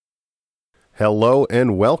Hello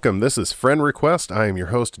and welcome. This is Friend Request. I am your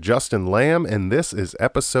host, Justin Lamb, and this is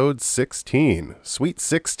episode 16. Sweet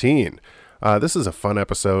 16. This is a fun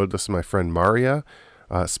episode. This is my friend Maria,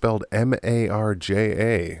 spelled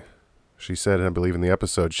M-A-R-J-A. She said, I believe in the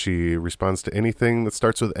episode, she responds to anything that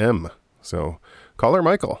starts with M. So call her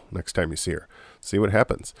Michael next time you see her. See what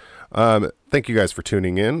happens. Thank you guys for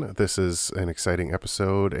tuning in. This is an exciting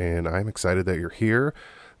episode, and I'm excited that you're here.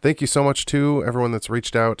 Thank you so much to everyone that's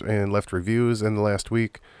reached out and left reviews in the last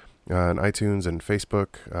week on iTunes and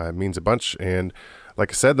Facebook. It means a bunch. And like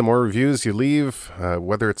I said, the more reviews you leave,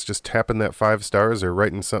 whether it's just tapping that 5 stars or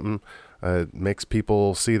writing something, makes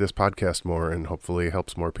people see this podcast more and hopefully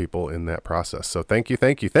helps more people in that process. So thank you,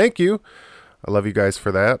 thank you, thank you. I love you guys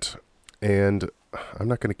for that. And I'm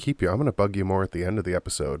not going to keep you. I'm going to bug you more at the end of the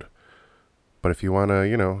episode. But if you want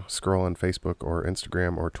to, scroll on Facebook or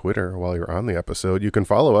Instagram or Twitter while you're on the episode, you can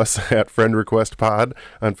follow us at Friend Request Pod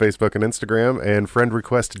on Facebook and Instagram and Friend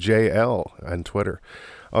Request JL on Twitter.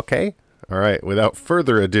 Okay? All right. Without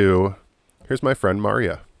further ado, here's my friend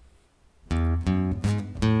Maria.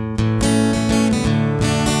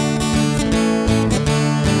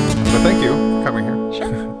 Well, thank you for coming here.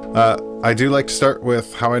 Sure. I do like to start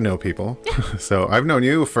with how I know people. So I've known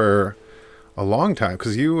you for a long time,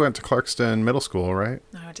 because you went to Clarkston Middle School, right?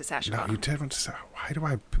 No, I went to Sasheville. No, you did went to Why do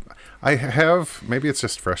I have, maybe it's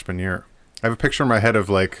just freshman year. I have a picture in my head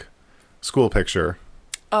of school picture.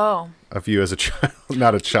 Oh. Of you as a child,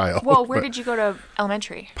 not a child. Well, where did you go to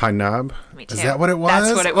elementary? Pine Knob. Me too. Is that what it was?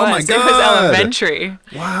 That's what it was. Oh my God. It was elementary.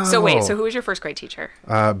 Wow. So wait, who was your first grade teacher?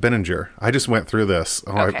 Benninger. I just went through this.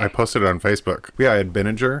 Oh, Okay. I posted it on Facebook. Yeah, I had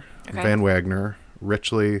Benninger, Okay. Van Wagner,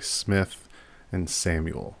 Richley, Smith, and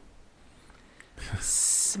Samuel.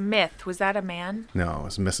 Smith. Was that a man? No, it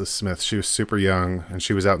was Mrs. Smith. She was super young, and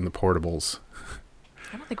she was out in the portables.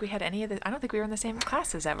 I don't think we had any of the. I don't think we were in the same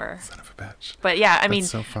classes ever. Son of a bitch. But yeah, I That's mean,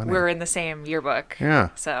 so funny. we're in the same yearbook. Yeah.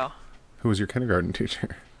 So Who was your kindergarten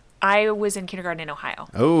teacher? I was in kindergarten in Ohio.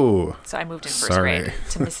 Oh. So I moved in first Sorry. grade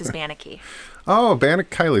to Mrs. Bannicky. Oh, Bannock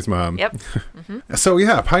Kylie's mom. Yep. Mm-hmm. So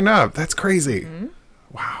yeah, Pine Knob. That's crazy. Mm-hmm.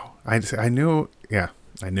 Wow. I knew. Yeah,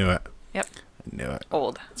 I knew it. Yep. I knew it.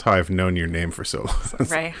 Old. That's how I've known your name for so long.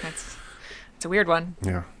 Right. It's a weird one.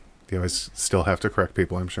 Yeah. You always still have to correct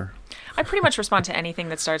people, I'm sure. I pretty much respond to anything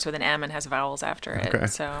that starts with an M and has vowels after it. Okay.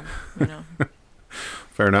 So,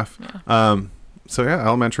 Fair enough. Yeah. So yeah,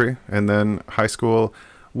 elementary and then high school.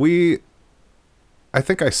 I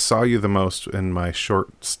think I saw you the most in my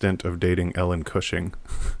short stint of dating Ellen Cushing.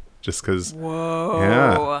 Just because. Whoa.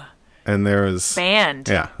 Yeah. And there was. Band.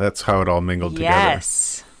 Yeah, that's how it all mingled together.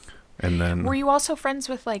 Yes. And then. Were you also friends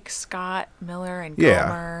with Scott Miller and Yeah.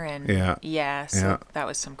 Gomer and Yeah. so Yeah. that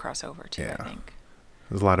was some crossover too, Yeah. I think.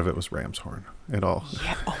 A lot of it was Ramshorn. It all.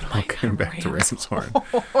 Yeah. Oh my God. came back to Ramshorn,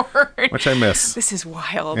 Ramshorn. which I miss. This is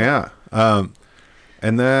wild. Yeah.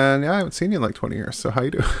 And then I haven't seen you in like 20 years. So how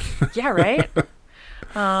you doing? Yeah, right?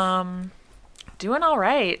 Doing all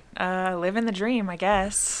right. Living the dream, I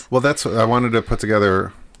guess. Well, that's I wanted to put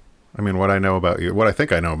together. I mean, what I know about you, what I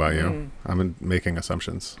think I know about you. I'm making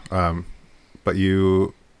assumptions. But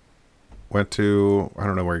you went to, I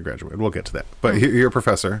don't know where you graduated. We'll get to that. But you're a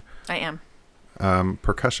professor. I am.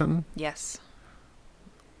 Percussion. Yes.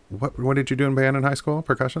 What did you do in band in high school?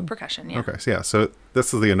 Percussion? Percussion, yeah. Okay. So yeah. So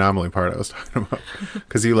this is the anomaly part I was talking about.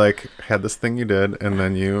 Because you had this thing you did and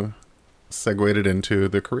then you segued it into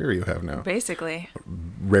the career you have now. Basically.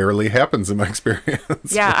 Rarely happens in my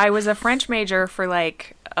experience. Yeah, I was a French major for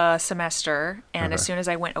a semester, and as Okay. soon as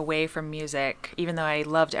I went away from music, even though I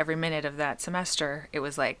loved every minute of that semester, it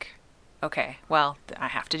was okay, well, I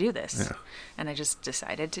have to do this. Yeah. And I just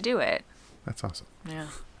decided to do it. That's awesome. Yeah.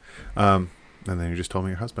 And then you just told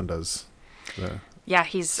me your husband does the... Yeah,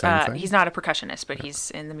 Same thing? he's not a percussionist, but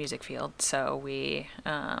he's in the music field. So we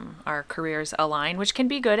our careers align, which can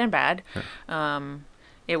be good and bad. Yeah.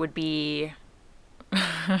 It would be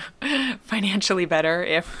financially better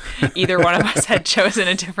if either one of us had chosen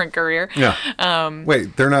a different career. Yeah.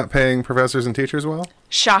 Wait, they're not paying professors and teachers well?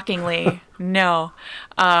 Shockingly, no.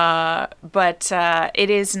 But it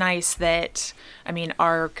is nice that,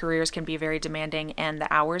 our careers can be very demanding and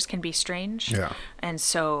the hours can be strange. Yeah. And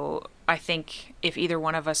so I think if either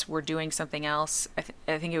one of us were doing something else,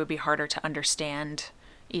 I think it would be harder to understand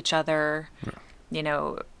each other,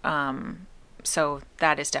 so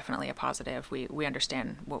that is definitely a positive. We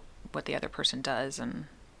understand what the other person does, and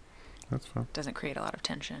That's fine. doesn't create a lot of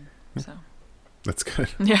tension. So That's good.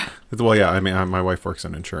 yeah. Well, yeah, my wife works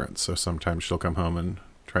in insurance, so sometimes she'll come home and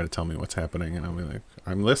try to tell me what's happening, and I'll be like,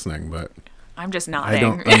 I'm listening, but I'm just nodding. I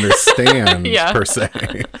don't understand Yeah. per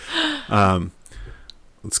se.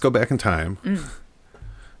 Let's go back in time.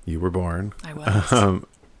 You were born. I was.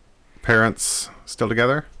 Parents still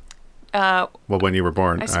together? Well, when you were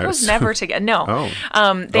born. I suppose never together. No.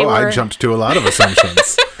 Oh. They were. I jumped to a lot of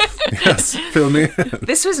assumptions. Yes, fill me in.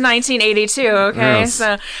 This was 1982. Okay, Yes.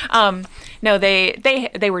 so no, they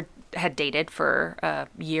had dated for a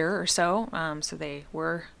year or so. So they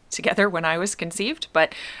were together when I was conceived,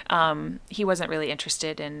 but he wasn't really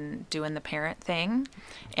interested in doing the parent thing,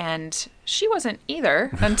 and she wasn't either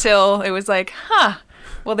until it was like,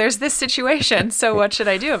 well, there's this situation, so what should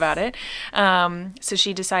I do about it? So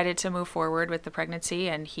she decided to move forward with the pregnancy,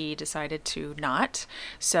 and he decided to not.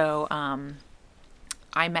 So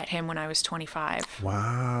I met him when I was 25.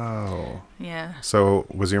 Wow. Yeah. So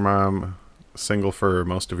was your mom single for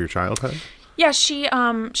most of your childhood? Yeah, she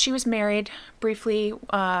was married briefly when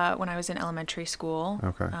I was in elementary school.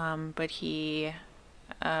 Okay. But he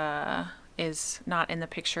is not in the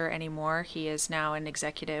picture anymore. He is now an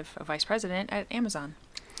executive vice president at Amazon.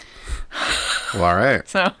 Well, all right.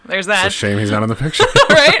 So there's It's a that. shame he's not in the picture.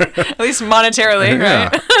 Right? At least monetarily,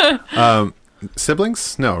 right? Yeah.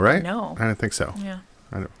 Siblings? No, right? No. I didn't think so. Yeah.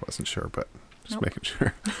 I wasn't sure, but just Nope. making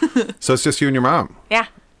sure. So it's just you and your mom. Yeah.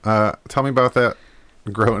 Tell me about that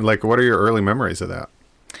growing. Like, what are your early memories of that?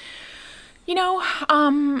 You know,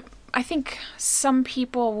 I think some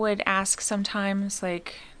people would ask sometimes,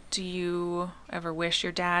 like, do you ever wish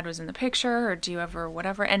your dad was in the picture, or do you ever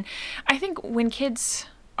whatever? And I think when kids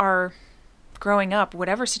are growing up,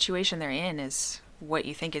 whatever situation they're in is what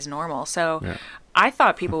you think is normal. So Yeah. I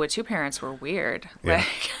thought people with two parents were weird. Yeah.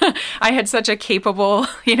 Like, I had such a capable,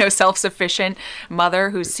 self-sufficient mother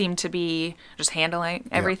who seemed to be just handling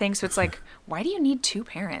everything. So it's like, why do you need two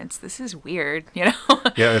parents? This is weird, Yeah,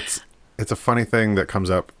 it's a funny thing that comes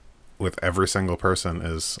up with every single person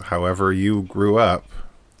is however you grew up.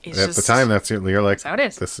 It's At the just- time, you're like, That's how it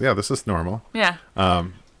is. This is normal. Yeah.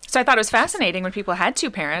 So I thought it was fascinating when people had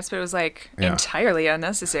two parents, but it was like Yeah. entirely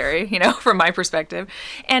unnecessary, from my perspective.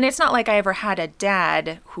 And it's not like I ever had a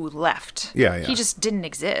dad who left. Yeah. He just didn't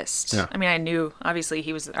exist. Yeah. I mean, I knew obviously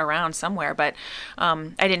he was around somewhere, but I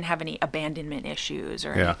didn't have any abandonment issues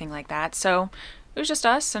or Yeah. anything like that. So it was just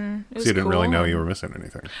us, and it was So you didn't really cool. know you were missing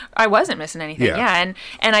anything. I wasn't missing anything. Yeah. Yeah.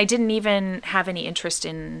 And I didn't even have any interest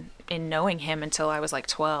in knowing him until I was like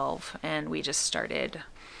 12, and we just started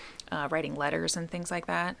writing letters and things like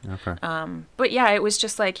that. Okay. But yeah, it was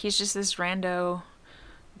just like, he's just this rando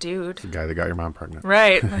dude. The guy that got your mom pregnant.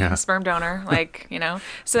 Right. Yeah. Sperm donor,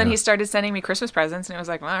 So then he started sending me Christmas presents, and it was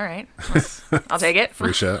like, well, all right, I'll take it.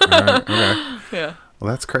 Free shit. All right. Okay. Yeah. Well,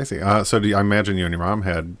 that's crazy. So I imagine you and your mom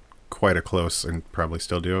had quite a close, and probably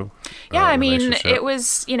still do. Yeah, I mean, relationship. it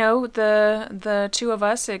was, the two of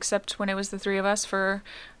us, except when it was the three of us for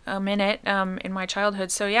a minute in my childhood.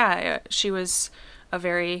 So yeah, she was a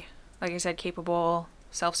very, like I said, capable,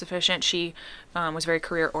 self-sufficient. She was very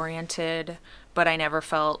career-oriented, but I never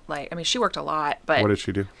felt like, I mean, she worked a lot, but What did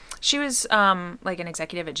she do? she was like an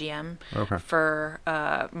executive at GM Okay. for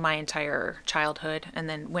my entire childhood, and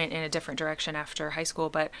then went in a different direction after high school.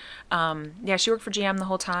 But yeah, she worked for GM the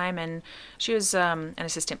whole time, and she was an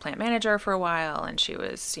assistant plant manager for a while, and she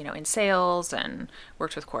was, in sales and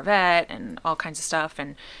worked with Corvette and all kinds of stuff.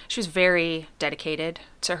 And she was very dedicated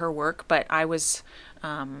to her work, but I was,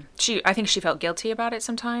 I think she felt guilty about it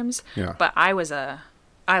sometimes. Yeah. But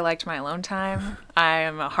I liked my alone time. I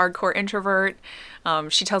am a hardcore introvert.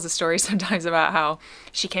 She tells a story sometimes about how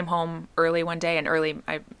she came home early one day, and early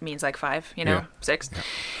means like 5, Yeah. 6.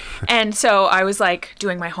 And so I was like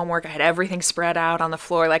doing my homework. I had everything spread out on the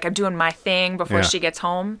floor. Like, I'm doing my thing before Yeah. she gets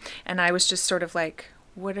home. And I was just sort of like,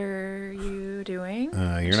 what are you doing?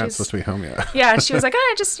 You're not supposed to be home yet. Yeah, she was like,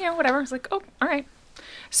 just, whatever. I was like, oh, all right.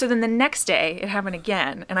 So then the next day it happened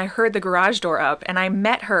again, and I heard the garage door up, and I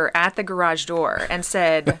met her at the garage door and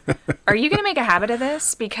said, are you going to make a habit of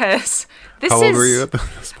this? Because this How is... old were you at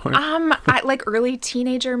this point? like early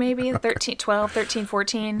teenager, maybe 12, 13,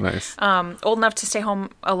 14. Nice. Old enough to stay home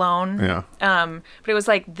alone. Yeah. But it was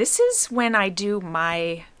like, this is when I do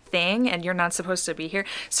my thing, and you're not supposed to be here.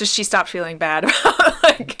 So she stopped feeling bad about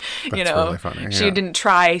like, That's really funny, she yeah. didn't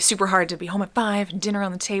try super hard to be home at 5 and dinner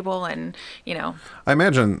on the table, and I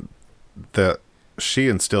imagine that she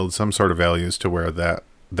instilled some sort of values to where that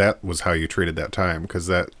was how you treated that time, because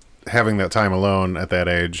that having that time alone at that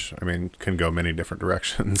age, I mean, can go many different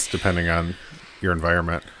directions depending on your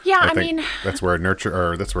environment. Yeah, I think mean- that's where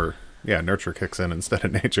nurture kicks in instead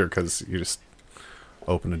of nature, because you're just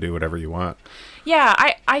open to do whatever you want. Yeah,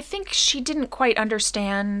 I think she didn't quite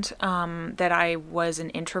understand that I was an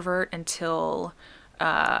introvert until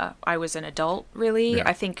I was an adult, really. Yeah.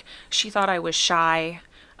 I think she thought I was shy.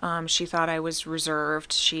 She thought I was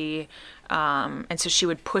reserved. And so she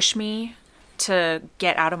would push me to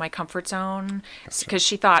get out of my comfort zone, because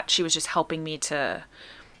she thought she was just helping me to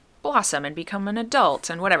blossom and become an adult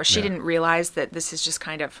and whatever. She didn't realize that this is just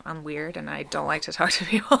kind of, I'm weird and I don't like to talk to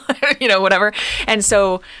people, whatever. And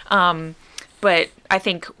so, but I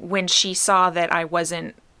think when she saw that I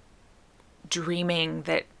wasn't dreaming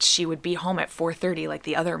that she would be home at 4:30 like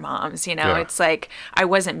the other moms, it's like I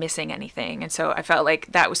wasn't missing anything. And so I felt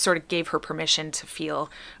like that was sort of gave her permission to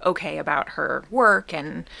feel okay about her work.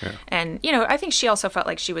 And I think she also felt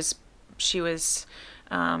like she was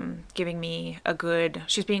giving me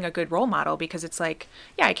she was being a good role model, because it's like,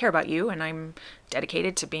 yeah, I care about you and I'm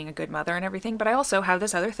dedicated to being a good mother and everything, but I also have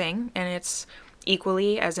this other thing and it's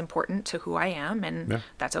equally as important to who I am, and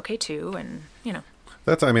that's okay too. And,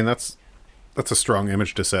 That's a strong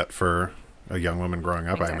image to set for a young woman growing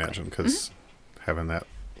up, Exactly. I imagine, because having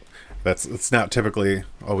it's not typically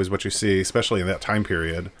always what you see, especially in that time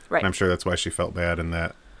period. Right. And I'm sure that's why she felt bad in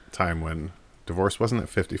that time when divorce wasn't at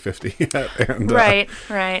 50-50 yet. And, right.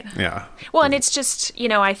 Yeah. Well, and it's just,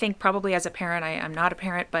 I think probably as a parent, I'm not a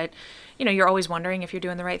parent, but, you're always wondering if you're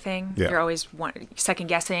doing the right thing. Yeah. You're always second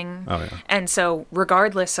guessing. Oh, yeah. And so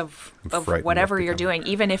regardless of frightened whatever of you're becoming-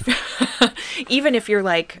 doing, even if you're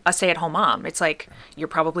like a stay-at-home mom, it's like you're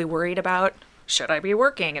probably worried about, should I be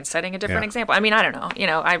working and setting a different example? I mean, I don't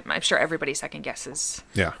know. I'm sure everybody second guesses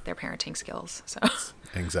their parenting skills. So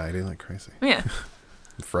Anxiety like crazy. yeah.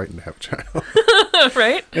 I'm frightened to have a child.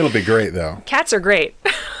 Right? It'll be great, though. Cats are great.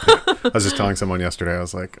 I was just telling someone yesterday, I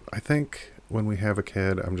was like, I think when we have a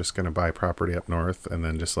kid, I'm just going to buy property up north and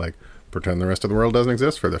then just pretend the rest of the world doesn't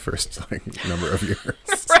exist for the first number of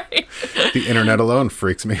years. Right. The internet alone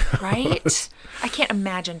freaks me out. Right? I can't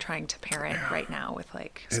imagine trying to parent right now with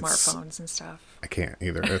smartphones and stuff. I can't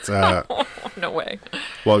either. It's No way.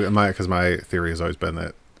 well, because my theory has always been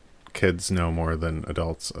that kids know more than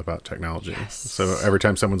adults about technology. Yes. So every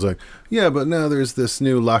time someone's like, yeah, but now there's this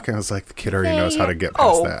new lock, I was like, the kid already knows how to get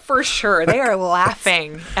past that. Oh, for sure. They are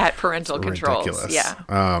laughing at parental controls. Ridiculous.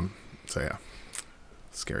 Yeah. So yeah,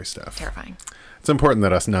 scary stuff. Terrifying. It's important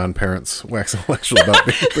that us non-parents wax intellectual about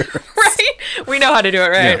being parents. Right? We know how to do it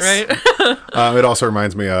right, Yes. right? It also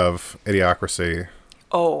reminds me of Idiocracy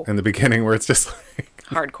Oh, in the beginning, where it's just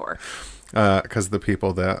hardcore. because the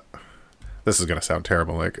people that, this is going to sound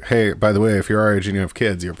terrible, like, hey, by the way, if you're our age and you have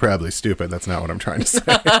kids, you're probably stupid. That's not what I'm trying to say.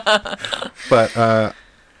 But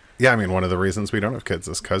yeah, I mean, one of the reasons we don't have kids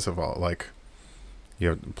is because of all,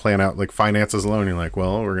 you plan out finances alone. You're like,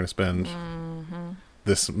 well, we're going to spend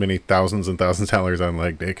this many thousands and thousands of dollars on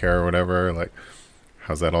daycare or whatever.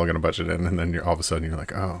 How's that all going to budget in? And then all of a sudden you're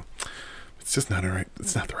like, oh, it's just not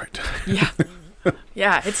it's not the right time. Yeah.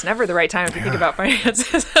 Yeah, it's never the right time if you think about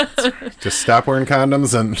finances. Just stop wearing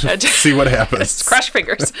condoms and see what happens. Just crush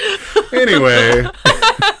fingers. Anyway,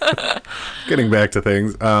 getting back to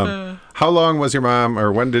things. How long was your mom,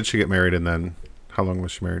 or when did she get married, and then how long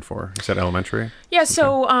was she married for? You said elementary? Yeah,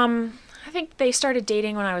 so I think they started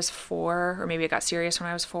dating when I was 4, or maybe it got serious when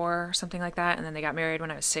I was 4, or something like that. And then they got married when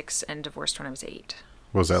I was 6 and divorced when I was 8.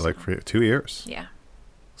 What was that for you? 2 years? Yeah.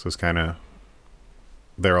 So it's kind of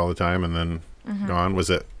there all the time and then gone. Was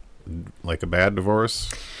it a bad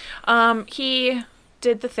divorce? He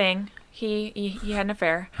did the thing. He had an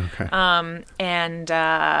affair. Okay.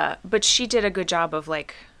 But she did a good job of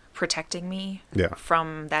protecting me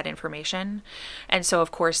from that information. And so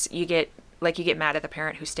of course you get mad at the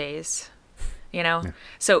parent who stays,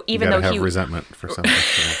 So even you though have he resentment for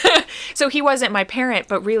something. so he wasn't my parent,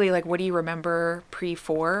 but really what do you remember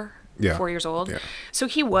pre-4? Yeah. 4 years old. Yeah. So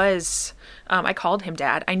he was, I called him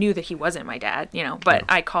dad. I knew that he wasn't my dad, but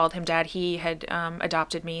I called him dad. He had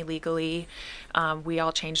adopted me legally. We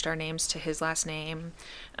all changed our names to his last name.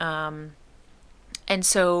 And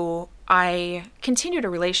so I continued a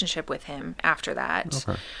relationship with him after that,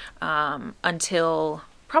 until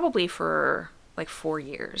probably for 4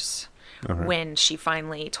 years, when she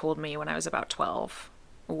finally told me when I was about 12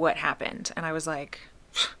 what happened. And I was like,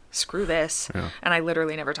 screw this. Yeah. And I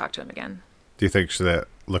literally never talked to him again. Do you think that,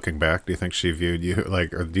 looking back, do you think she viewed you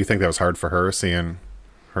or do you think that was hard for her, seeing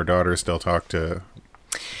her daughter still talk to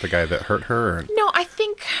the guy that hurt her? Or? No, I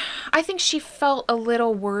think she felt a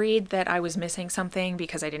little worried that I was missing something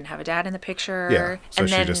because I didn't have a dad in the picture. Yeah, so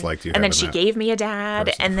she just liked you. And then she gave me a dad,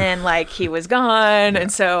 person. And then he was gone. Yeah.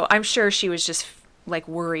 And so I'm sure she was just like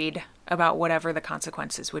worried about whatever the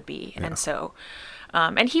consequences would be. Yeah. And so,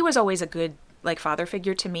 and he was always a good father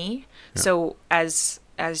figure to me. Yeah. So as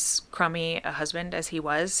crummy a husband as he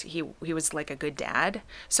was like a good dad.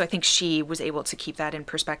 So I think she was able to keep that in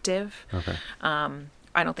perspective. Okay.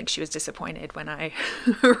 I don't think she was disappointed when I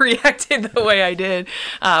reacted the way I did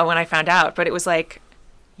when I found out. But it was like,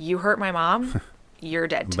 you hurt my mom. you're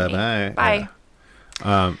dead to me. Bye-bye. Bye.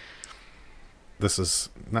 Yeah. This is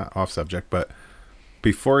not off subject, but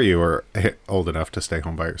before you were old enough to stay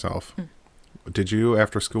home by yourself, did you,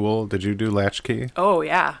 after school, did you do latchkey? Oh,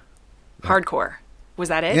 yeah. Hardcore. Was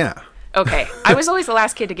that it? Yeah. Okay. I was always the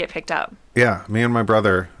last kid to get picked up. Yeah. Me and my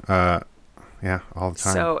brother, all the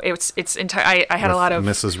time. So it's entire. I had a lot of.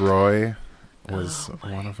 Mrs. Roy was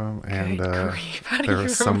one of them. And Good grief. How do there you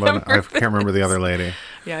was someone, remember I can't remember the other lady.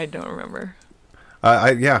 Yeah, I don't remember.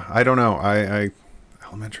 I don't know. I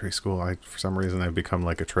elementary school, for some reason I've become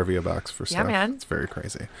like a trivia box for stuff. Yeah, man. It's very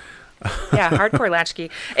crazy. Yeah, hardcore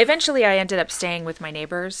latchkey. Eventually, I ended up staying with my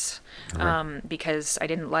neighbors Right. because I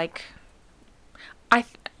didn't like.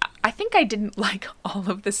 I think I didn't like all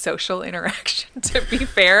of the social interaction, to be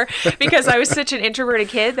fair, because I was such an introverted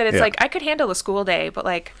kid that it's Yeah. like I could handle a school day, but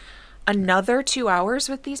like another 2 hours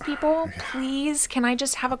with these people, please, can I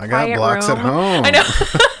just have a I quiet got blocks room? at home. I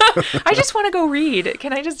know. I just want to go read.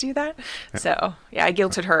 Can I just do that? So yeah, I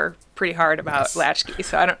guilted her pretty hard about Yes. latchkey.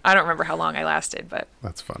 So I don't remember how long I lasted, but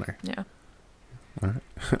That's funny. yeah.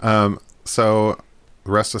 So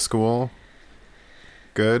the rest of school,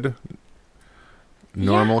 good?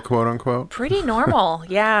 Normal, quote unquote? Pretty normal.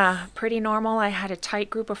 Yeah, pretty normal. I had a tight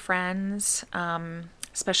group of friends,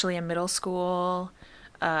 especially in middle school.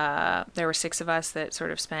 There were 6 of us that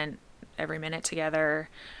sort of spent every minute together,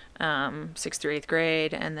 6th through 8th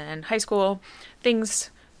grade. And then high school, things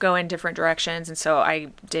go in different directions. And so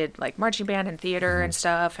I did like marching band and theater and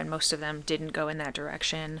stuff, and most of them didn't go in that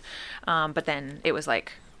direction. But then it was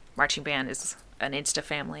like marching band is an insta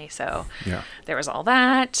family. So Yeah. there was all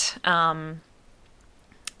that.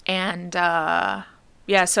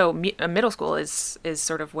 So middle school is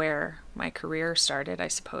sort of where my career started, I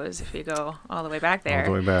suppose, if you go all the way back there.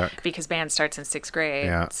 All the way back. Because band starts in 6th grade.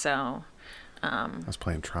 Yeah. So, I was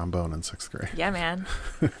playing trombone in 6th grade. yeah, man.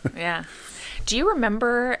 Yeah. Do you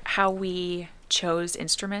remember how we chose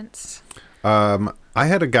instruments? I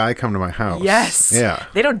had a guy come to my house. Yes. Yeah.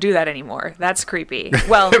 They don't do that anymore. That's creepy.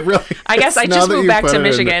 Well, Really I guess is, I now just that moved you back put to it in.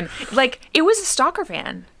 Michigan. Like, it was a stalker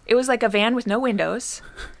van. It was like a van with no windows,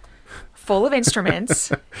 full of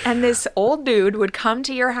instruments, and this old dude would come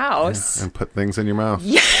to your house. And put things in your mouth.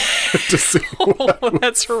 Yeah. To see Oh,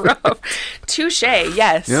 that's rough. Touche.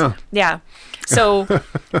 Yes. Yeah. Yeah. So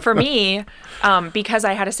for me, because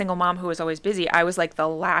I had a single mom who was always busy, I was like the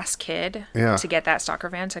last kid Yeah. to get that stalker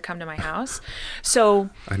van to come to my house. So,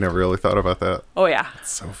 I never really thought about that. oh yeah.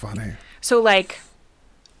 It's so funny. So like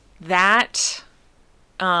that,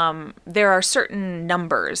 there are certain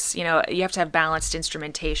numbers, you have to have balanced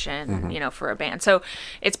instrumentation, for a band. So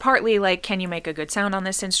it's partly like, can you make a good sound on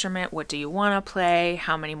this instrument? What do you want to play?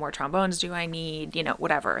 How many more trombones do I need?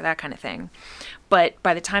 Whatever, that kind of thing. But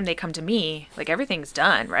by the time they come to me, like everything's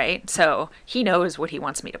done, right? So he knows what he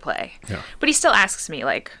wants me to play. Yeah. But he still asks me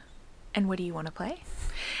like, and what do you want to play?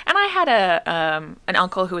 And I had an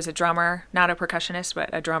uncle who was a drummer, not a percussionist, but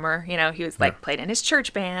a drummer. He was like played in his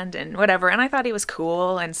church band and whatever. And I thought he was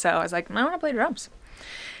cool. And so I was like, I want to play drums.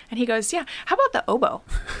 And he goes, yeah, how about the oboe?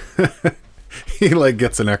 He like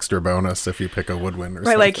gets an extra bonus if you pick a woodwind or Right,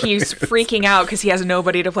 something. like he's freaking out because he has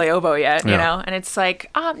nobody to play oboe yet, you Yeah. know? And it's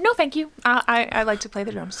like, no, thank you. I like to play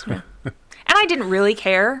the drums. Yeah. And I didn't really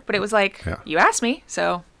care, but it was like, Yeah. you asked me,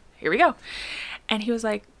 so here we go. And he was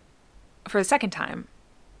like, for the second time,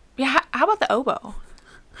 yeah, how about the oboe?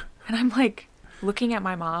 And I'm like looking at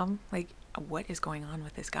my mom, like, what is going on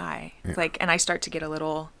with this guy? It's like, and I start to get a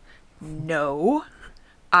little, no,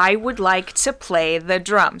 I would like to play the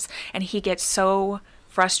drums. And he gets so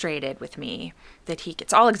frustrated with me that he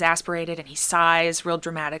gets all exasperated and he sighs real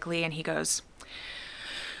dramatically and he goes,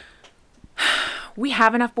 we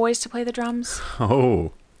have enough boys to play the drums.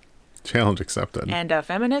 Oh, challenge accepted. And a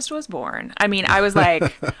feminist was born. I mean, I was like,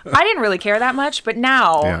 I didn't really care that much, but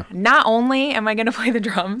now, Yeah. not only am I going to play the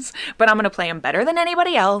drums, but I'm going to play them better than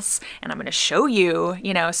anybody else, and I'm going to show you,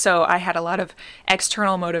 so I had a lot of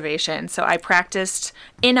external motivation. So I practiced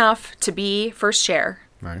enough to be first chair,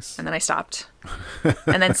 Nice. and then I stopped.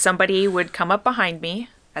 And then somebody would come up behind me.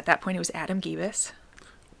 At that point, it was Adam Gibis.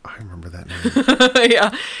 I remember that name.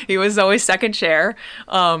 Yeah, he was always second chair.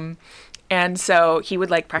 And so he would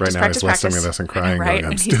like Right practice, now practice, he's listening practice. to this and crying. Right? Going,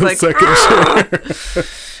 I'm And he's still like, second chair.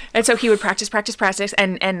 and so he would practice,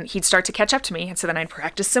 and he'd start to catch up to me. And so then I'd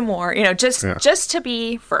practice some more, just Yeah. to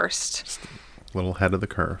be first. Little head of the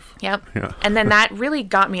curve. Yep. Yeah. And then that really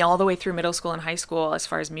got me all the way through middle school and high school as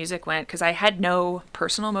far as music went, because I had no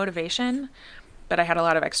personal motivation, but I had a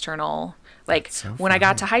lot of external. Like so when I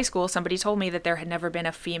got to funny. high school, somebody told me that there had never been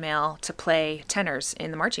a female to play tenors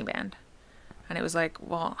in the marching band. And it was like,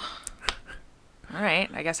 well, all right,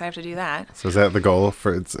 I guess I have to do that. So is that the goal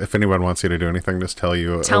for? If anyone wants you to do anything, just tell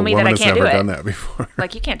you. Tell a me woman that I has can't never do it. done that before.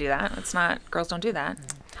 Like, you can't do that. It's not, girls don't do that.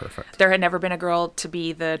 Perfect. There had never been a girl to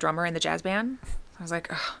be the drummer in the jazz band. I was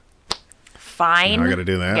like, ugh, fine. Now I gotta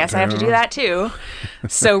do that, Guess I have to too. do that too.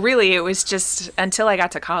 So really, it was just until I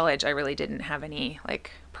got to college, I really didn't have any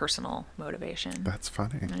like personal motivation. That's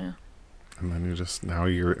funny. Yeah. And then now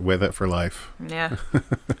you're with it for life. Yeah.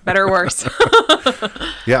 Better or worse.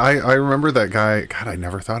 Yeah, I remember that guy. God, I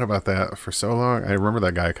never thought about that for so long. I remember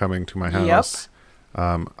that guy coming to my house.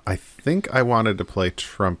 I think I wanted to play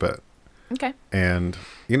trumpet. Okay. And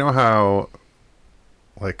you know how,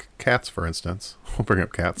 like, cats, for instance, we'll bring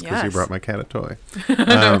up cats because you Yes. brought my cat a toy.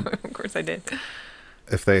 Of course I did.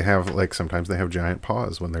 If they have, like, sometimes they have giant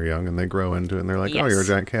paws when they're young and they grow into it and they're like, oh, Yes. you're a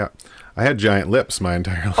giant cat. I had giant lips my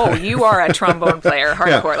entire life. Oh, you are a trombone player,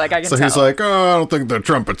 hardcore, like I can so tell. he's like, oh, I don't think the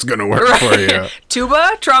trumpet's going to work for you.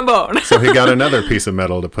 Tuba, trombone. So he got another piece of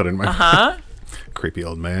metal to put in my Huh? creepy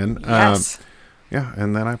old man. Yes. Yeah,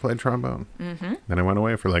 and then I played trombone. Mm-hmm. Then I went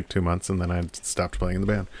away for like 2 months, and then I stopped playing in the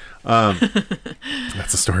band.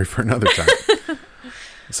 That's a story for another time.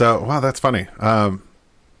 So, wow, that's funny.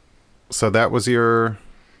 So that was your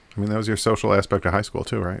social aspect of high school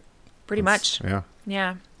too, right? Pretty much. Yeah.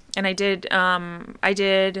 Yeah. And I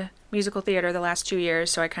did musical theater the last 2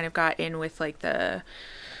 years, so I kind of got in with like the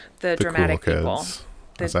dramatic cool people. kids,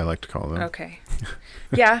 as I like to call them. Okay.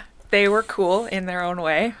 Yeah, they were cool in their own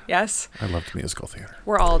way. Yes. I loved musical theater.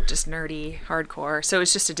 We're all just nerdy, hardcore. So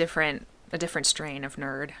it's just a different strain of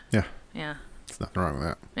nerd. Yeah, Yeah. there's nothing wrong with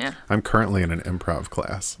that. Yeah. I'm currently in an improv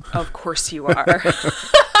class, Of course you are.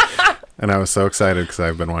 and I was so excited because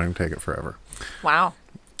I've been wanting to take it forever. Wow.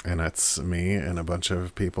 And that's me and a bunch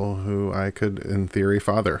of people who I could, in theory,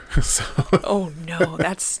 father. So, Oh no,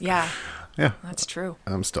 yeah, yeah, that's true.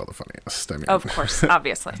 I'm still the funniest. I mean, Of course,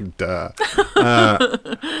 obviously. duh.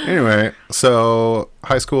 Anyway, so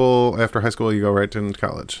after high school, you go right into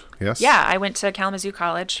college. Yes? Yeah, I went to Kalamazoo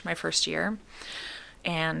College my first year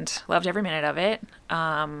and loved every minute of it.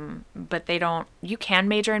 But you can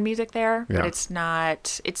major in music there, Yeah.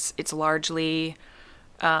 but it's largely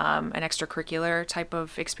an extracurricular type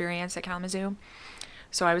of experience at Kalamazoo.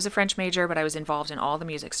 So I was a French major, but I was involved in all the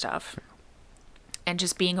music stuff. And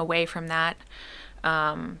just being away from that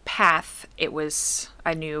path,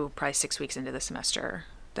 I knew probably 6 weeks into the semester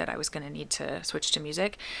that I was going to need to switch to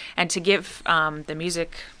music. And to give the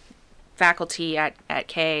music faculty at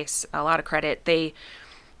K a lot of credit, they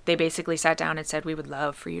basically sat down and said, we would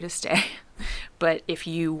love for you to stay. But if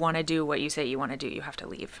you want to do what you say you want to do, you have to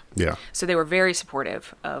leave. Yeah. So they were very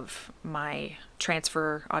supportive of my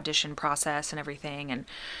transfer audition process and everything.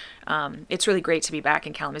 And it's really great to be back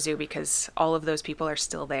in Kalamazoo because all of those people are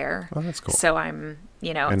still there. Oh, that's cool. So I'm, And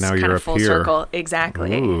it's now kind you're of a full peer. circle.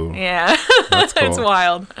 Exactly. Ooh. Yeah. That's cool. It's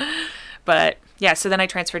wild. But yeah, so then I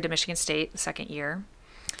transferred to Michigan State the second year.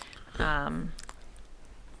 I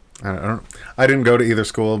didn't go to either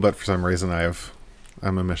school, but for some reason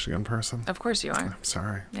I'm a Michigan person. Of course you are. I'm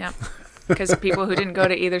sorry. Yeah. Because people who didn't go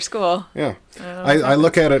to either school. Yeah. I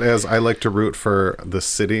look at it as I like to root for the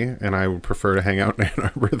city, and I would prefer to hang out in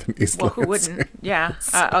Ann Arbor than East Well, who Lansing. wouldn't? Yeah.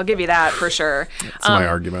 I'll give you that for sure. That's my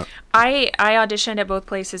argument. I auditioned at both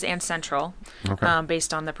places and Central, Okay.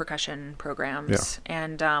 based on the percussion programs. Yeah.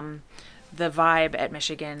 And the vibe at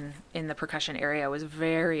Michigan in the percussion area was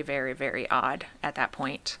very, very, very odd at that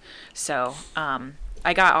point. So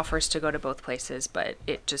I got offers to go to both places, but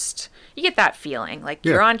it just, you get that feeling. Like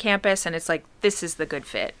you're on campus and it's like, this is the good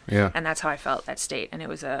fit. Yeah. And that's how I felt at State. And it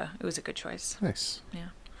was a good choice. Nice. Yeah.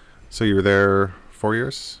 So you were there 4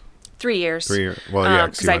 years? 3 years. 3 years. Well, yeah,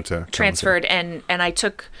 'cause because you I went to transferred and I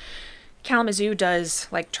took, Kalamazoo does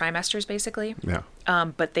like trimesters basically. Yeah.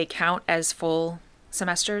 But they count as full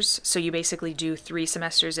semesters. So you basically do 3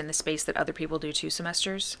 semesters in the space that other people do 2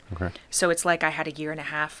 semesters. Okay. So it's like I had a year and a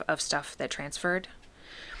half of stuff that transferred.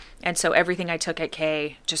 And so everything I took at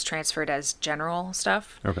K just transferred as general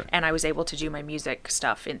stuff. Okay. And I was able to do my music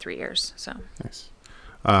stuff in 3 years. So Nice.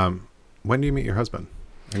 When do you meet your husband?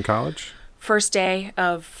 In college? first day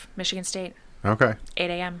of Michigan State, Okay. 8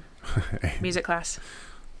 a.m. music class.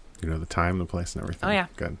 You know the time, the place, and everything. Oh, yeah.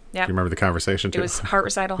 Good. Yeah. Do you remember the conversation too? It was Heart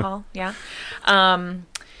Recital Hall. Yeah.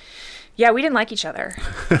 Yeah, we didn't like each other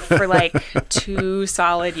for like 2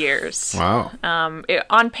 solid years. Wow.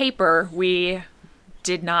 On paper, we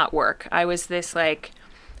did not work. I was this like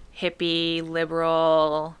hippie,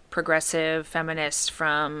 liberal, progressive feminist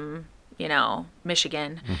from,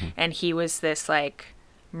 Michigan. Mm-hmm. And he was this like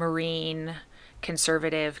Marine,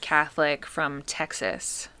 conservative Catholic from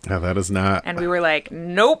Texas. Yeah, that is not. And we were like,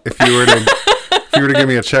 nope. If you were to if you were to give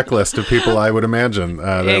me a checklist of people I would imagine,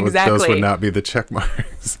 those would not be the check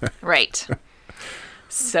marks. Right.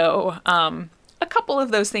 So, a couple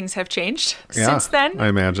of those things have changed since then. I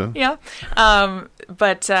imagine. Yeah.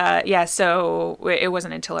 So it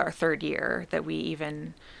wasn't until our third year that we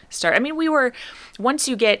even started. I mean, once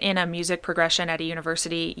you get in a music progression at a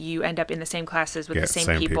university, you end up in the same classes with the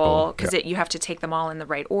same people because you have to take them all in the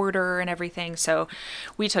right order and everything. So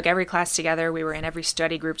we took every class together. We were in every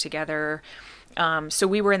study group together. So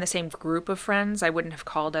we were in the same group of friends. I wouldn't have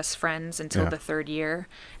called us friends until the third year.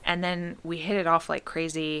 And then we hit it off like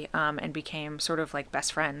crazy and became sort of like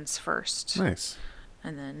best friends first. Nice.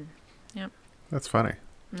 And then, yeah. That's funny.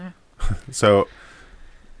 Yeah. So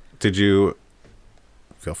did you,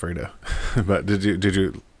 feel free to, but did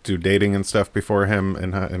you do dating and stuff before him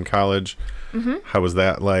in college? Mm-hmm. How was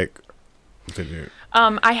that like? Did you?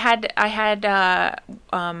 I had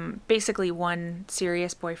basically one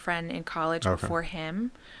serious boyfriend in college before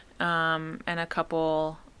him, and a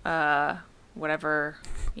couple whatever,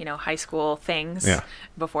 high school things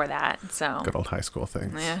before that. So Good old high school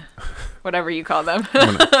things. Yeah, whatever you call them.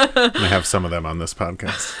 I'm gonna have some of them on this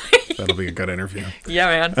podcast. That'll be a good interview.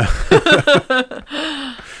 Yeah,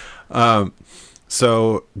 man.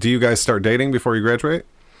 So do you guys start dating before you graduate?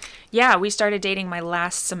 Yeah, we started dating my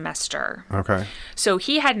last semester. Okay. So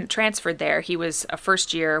he hadn't transferred there. He was a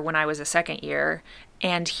first year when I was a second year,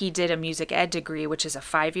 and he did a music ed degree, which is a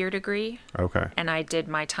 5-year degree. Okay. And I did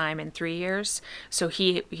my time in 3 years. So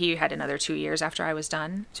he had another 2 years after I was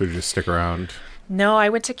done. So you just stick around? No, I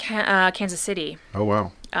went to Kansas City. Oh,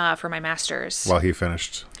 wow. For my master's. While he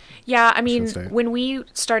finished. Yeah, I mean, when we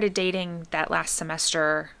started dating that last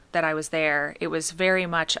semester that I was there, it was very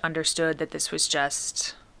much understood that this was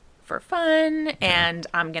just for fun, and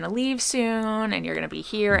I'm going to leave soon, and you're going to be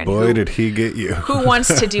here. And boy, did he get you. Who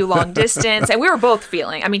wants to do long distance? And we were both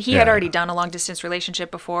feeling, I mean, he had already done a long distance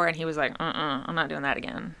relationship before, and he was like, I'm not doing that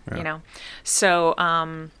again,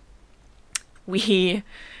 So we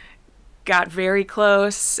got very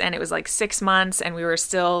close, and it was like 6 months, and we were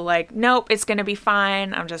still like, nope, it's going to be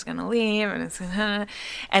fine. I'm just going to leave.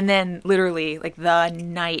 And then literally like the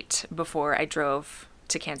night before I drove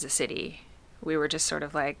to Kansas City, we were just sort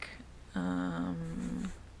of like, do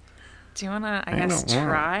you want to, I guess,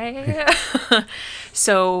 try?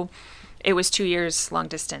 So it was 2 years long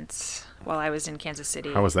distance while I was in Kansas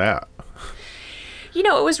City. How was that?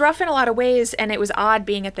 It was rough in a lot of ways, and it was odd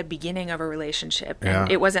being at the beginning of a relationship.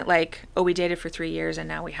 And it wasn't like, we dated for 3 years and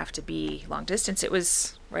now we have to be long distance. It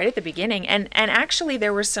was right at the beginning. And actually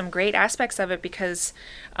there were some great aspects of it because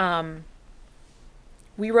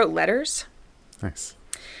we wrote letters. Nice.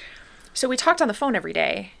 So we talked on the phone every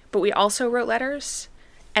day, but we also wrote letters.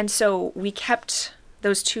 And so we kept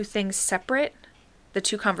those two things separate, the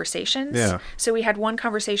two conversations. Yeah. So we had one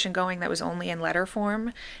conversation going that was only in letter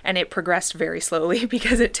form, and it progressed very slowly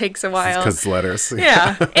because it takes a while. Because letters.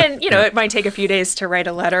 Yeah. And, it might take a few days to write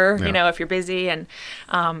a letter, if you're busy. And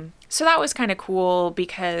so that was kind of cool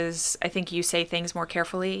because I think you say things more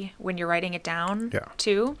carefully when you're writing it down,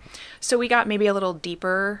 too. So we got maybe a little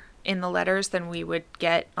deeper in the letters than we would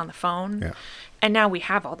get on the phone. Yeah. And now we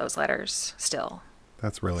have all those letters still.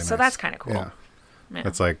 That's really nice. So that's kind of cool. Yeah. Yeah.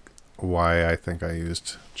 That's like why I think I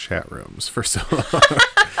used chat rooms for so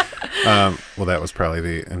long. Well, that was probably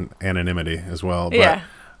the anonymity as well. But,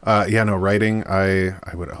 writing, I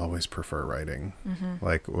would always prefer writing. Mm-hmm.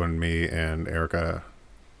 Like when me and Erica,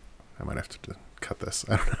 I might have to cut this.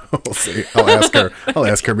 I don't know. We'll see. I'll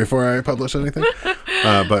ask her before I publish anything.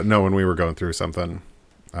 But no, when we were going through something,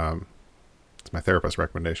 it's my therapist's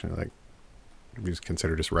recommendation. Like, you just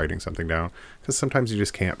consider just writing something down because sometimes you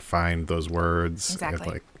just can't find those words.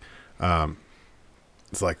 Exactly.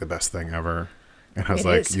 It's like the best thing ever. And I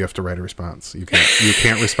was you have to write a response. You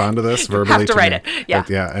can't respond to this verbally. You have to write it. Yeah.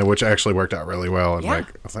 But, and which actually worked out really well. And I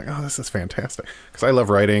was like, oh, this is fantastic. Because I love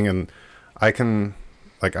writing, and I can,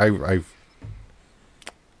 I've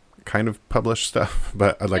kind of published stuff,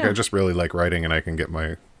 but I just really like writing, and I can get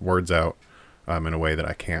my words out in a way that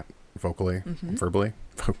I can't verbally.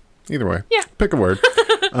 Either way. Yeah. Pick a word.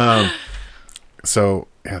 So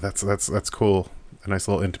that's cool. A nice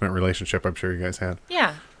little intimate relationship I'm sure you guys had.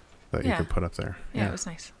 Yeah. That you could put up there. Yeah, it was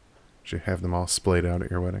nice. Did you have them all splayed out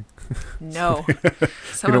at your wedding? No.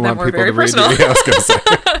 Some of them were very personal. I was going to say.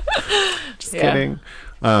 Just kidding.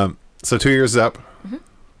 So 2 years is up. Mm-hmm.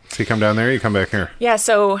 So you come down there, you come back here. Yeah,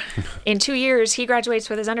 so in 2 years, he graduates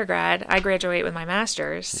with his undergrad. I graduate with my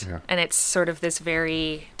master's. Yeah. And it's sort of this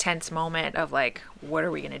very tense moment of like, what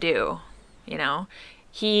are we going to do?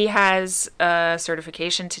 He has a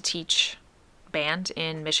certification to teach band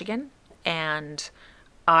in Michigan, and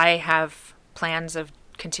I have plans of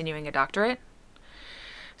continuing a doctorate.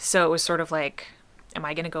 So it was sort of like, am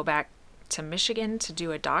I going to go back to Michigan to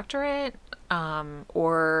do a doctorate? And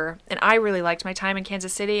I really liked my time in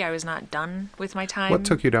Kansas City. I was not done with my time. What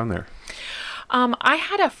took you down there? I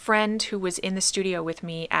had a friend who was in the studio with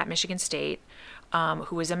me at Michigan State,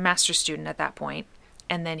 who was a master's student at that point.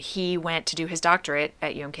 And then he went to do his doctorate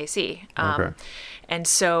at UMKC. Okay. And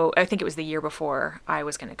so I think it was the year before I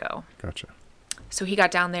was going to go. Gotcha. So he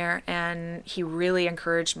got down there and he really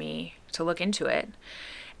encouraged me to look into it.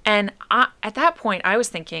 And at that point, I was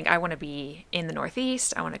thinking, I want to be in the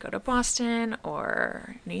Northeast. I want to go to Boston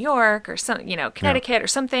or New York or some, Connecticut or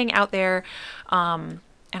something out there.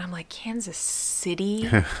 And I'm like, Kansas City?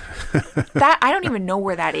 That I don't even know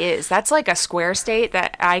where that is. That's like a square state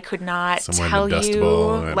that I could not Somewhere in tell the Dust you.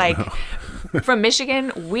 Bowl, I don't Like know. from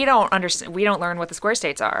Michigan, we don't understand. We don't learn what the square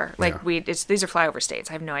states are. Like Yeah. these are flyover states.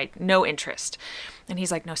 I have no interest. And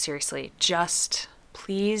he's like, no, seriously,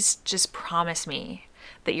 please just promise me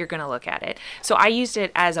that you're going to look at it. So I used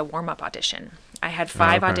it as a warm-up audition. I had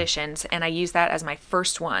 5 Okay. auditions, and I used that as my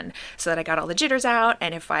first one so that I got all the jitters out.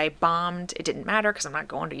 And if I bombed, it didn't matter because I'm not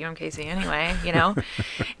going to UMKC anyway,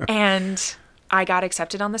 And I got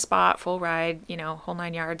accepted on the spot, full ride, whole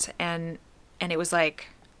 9 yards. And it was like,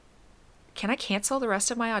 can I cancel the rest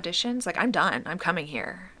of my auditions? Like, I'm done. I'm coming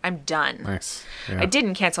here. I'm done. Nice. Yeah. I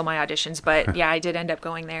didn't cancel my auditions, but yeah, I did end up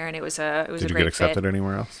going there, and it was a Did you great get accepted fit.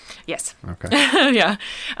 anywhere else? Yes. Okay. Yeah.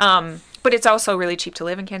 But it's also really cheap to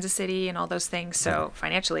live in Kansas City and all those things. So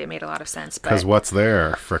financially, it made a lot of sense. Because But what's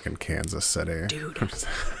there? Frickin' Kansas City.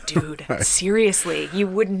 dude, seriously, you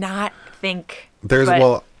would not think.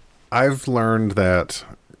 but- I've learned that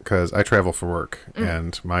because I travel for work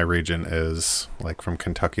and my region is like from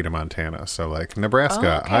Kentucky to Montana. So like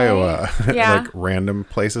Nebraska, Okay. Iowa, Yeah. like random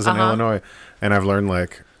places in Illinois. And I've learned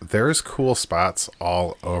like there's cool spots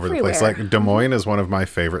all over the place. Everywhere. Like Des Moines is one of my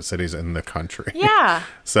favorite cities in the country. Yeah.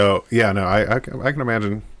 So yeah, no, I can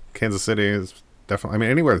imagine Kansas City is definitely, I mean,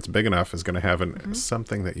 anywhere that's big enough is going to have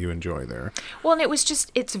something that you enjoy there. Well, and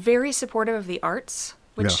it's very supportive of the arts,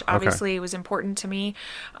 which Yeah, okay. obviously was important to me.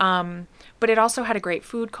 But it also had a great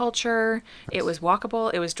food culture. It was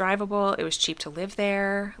walkable. It was drivable. It was cheap to live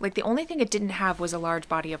there. Like the only thing it didn't have was a large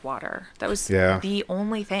body of water. That was the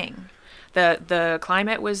only thing. The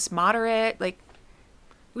climate was moderate. Like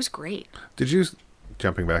it was great. Did you,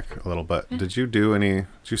 jumping back a little bit, did you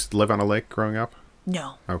live on a lake growing up?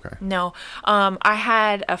 No. Okay. No. I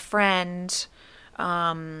had a friend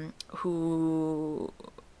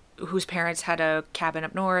whose parents had a cabin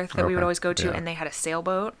up north that we would Okay. always go to, Yeah. and they had a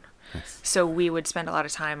sailboat. Nice. So we would spend a lot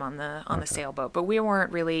of time on the sailboat. But we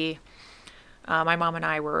weren't really. My mom and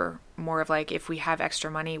I were more of like, if we have extra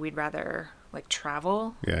money, we'd rather like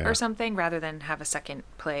travel Yeah. or something rather than have a second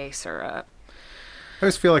place or a. I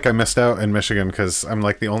always feel like I missed out in Michigan because I'm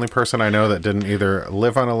like the only person I know that didn't either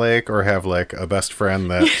live on a lake or have like a best friend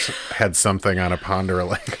that had something on a pond or a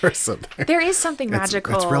lake or something. There is something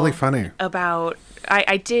magical. It's really funny. About.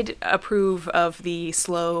 I did approve of the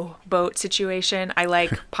slow boat situation. I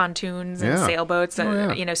like pontoons and Yeah. sailboats. Oh,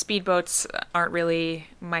 yeah. Speedboats aren't really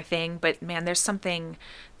my thing, but man, there's something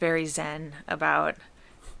very zen about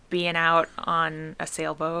being out on a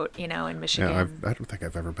sailboat, in Michigan. Yeah, I don't think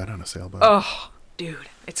I've ever been on a sailboat. Oh, dude,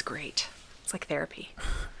 it's great. It's like therapy.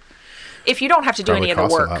 If you don't have to do Probably any of the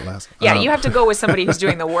costs a work. lot less. Yeah, you have to go with somebody who's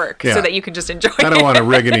doing the work Yeah. so that you can just enjoy it. I don't want to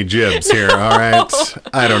rig any jibs here, all right?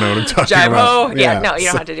 I don't know what I'm talking Jive-ho. about. Yeah, no, you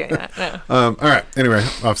don't have to do any of that. No. All right, anyway,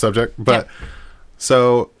 off subject. But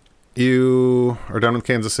so you are done with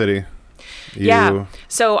Kansas City. Yeah.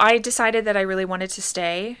 So I decided that I really wanted to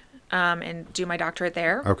stay and do my doctorate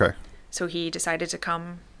there. Okay. So he decided to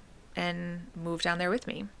come and move down there with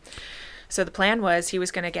me. So the plan was he was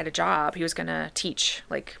going to get a job. He was going to teach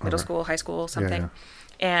like middle school, high school, something. Yeah.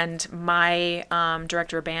 And my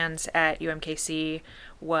director of bands at UMKC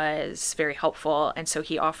was very helpful. And so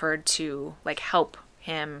he offered to like help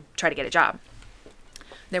him try to get a job.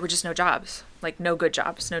 There were just no jobs, like no good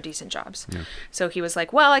jobs, no decent jobs. Yeah. So he was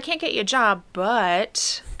like, well, I can't get you a job,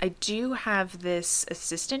 but I do have this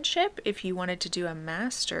assistantship if you wanted to do a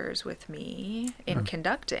master's with me in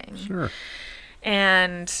conducting. Sure.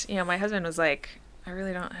 And, my husband was like, I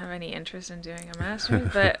really don't have any interest in doing a master's,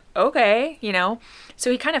 but okay, So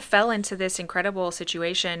he kind of fell into this incredible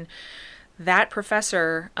situation. That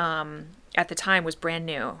professor at the time was brand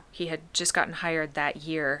new. He had just gotten hired that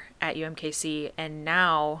year at UMKC, and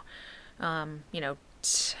now,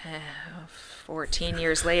 14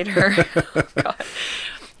 years later, oh God,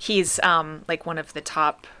 he's like one of the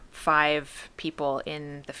top 5 people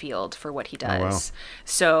in the field for what he does. Oh, wow.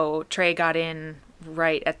 So Trey got in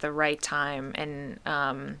right at the right time and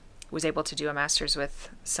was able to do a master's with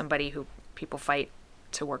somebody who people fight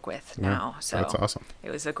to work with now. So that's awesome.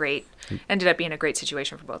 It was ended up being a great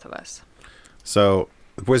situation for both of us. So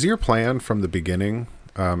was your plan from the beginning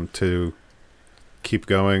to keep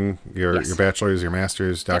going your bachelor's, your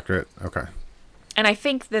master's, doctorate? Yep. Okay. And I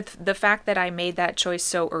think that the fact that I made that choice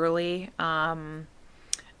so early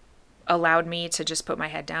allowed me to just put my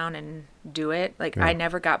head down and do it. Like, I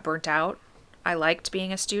never got burnt out. I liked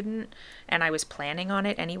being a student, and I was planning on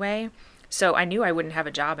it anyway. So I knew I wouldn't have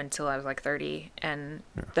a job until I was like 30. And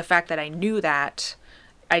the fact that I knew that,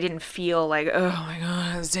 I didn't feel like, oh my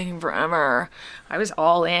God, it's taking forever. I was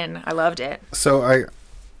all in. I loved it. So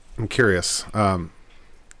I'm curious,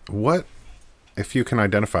 what, if you can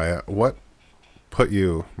identify it, what put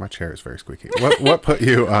you, my chair is very squeaky, what put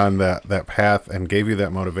you on that path and gave you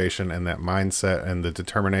that motivation and that mindset and the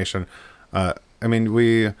determination? I mean,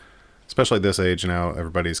 we, especially at this age now,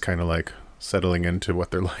 everybody's kind of like settling into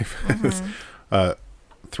what their life is.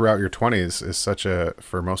 Throughout your 20s is such a,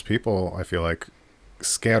 for most people, I feel like,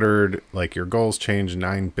 scattered, like your goals change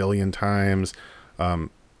 9 billion times.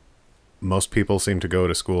 Most people seem to go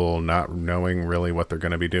to school not knowing really what they're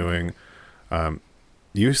going to be doing.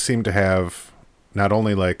 You seem to have not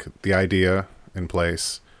only like the idea in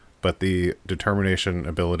place, but the determination,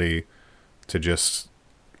 ability to just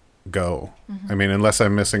go. I mean, unless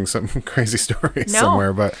I'm missing some crazy story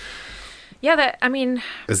somewhere, but yeah,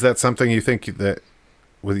 is that something you think that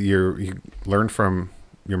you learned from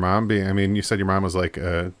your mom being, I mean, you said your mom was like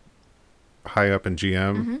high up in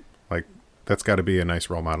GM, like that's got to be a nice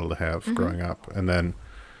role model to have growing up. And then,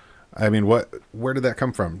 I mean, where did that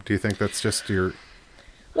come from? Do you think that's just your...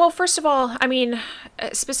 Well, first of all, I mean,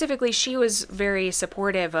 specifically, she was very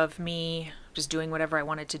supportive of me just doing whatever I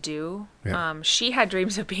wanted to do. Yeah. She had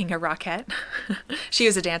dreams of being a rockette. She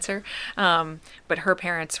was a dancer. But her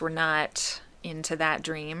parents were not into that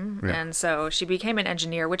dream. Yeah. And so she became an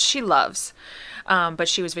engineer, which she loves. But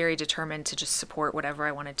she was very determined to just support whatever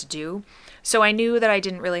I wanted to do. So I knew that I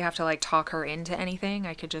didn't really have to like talk her into anything.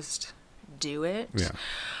 I could just do it. Yeah.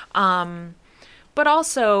 But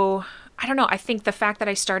also, I don't know, I think the fact that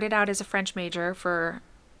I started out as a French major for,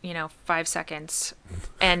 5 seconds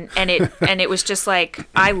and it was just like,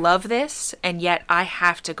 I love this, and yet I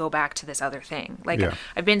have to go back to this other thing. Like,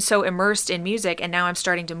 I've been so immersed in music, and now I'm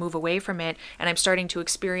starting to move away from it, and I'm starting to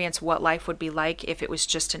experience what life would be like if it was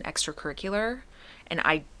just an extracurricular, and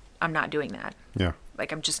I'm not doing that. Yeah.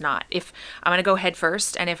 Like, I'm just not. If I'm going to go head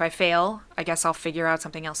first, and if I fail, I guess I'll figure out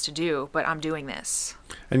something else to do, but I'm doing this.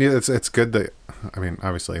 And it's good that, I mean,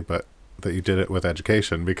 obviously, but that you did it with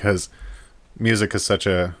education, because music is such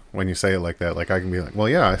a, when you say it like that, like I can be like, well,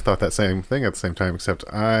 yeah, I thought that same thing at the same time, except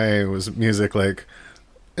I was music like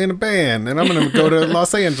in a band, and I'm going to go to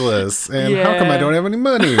Los Angeles, and how come I don't have any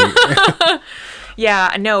money?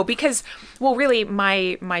 Yeah, no, because, well, really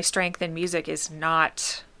my strength in music is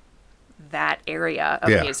not that area of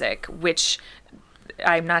music, which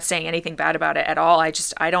I'm not saying anything bad about it at all. I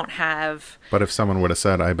don't have... But if someone would have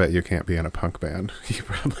said, I bet you can't be in a punk band, you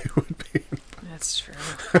probably would be. That's true.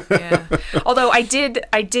 Yeah. Although I did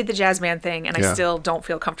the jazz band thing, and I still don't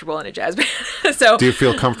feel comfortable in a jazz band. So do you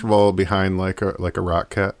feel comfortable behind like a rock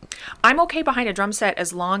cat? I'm okay behind a drum set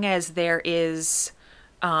as long as there is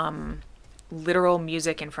literal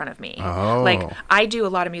music in front of me. Oh. Like, I do a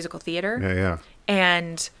lot of musical theater. Yeah.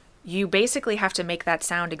 And you basically have to make that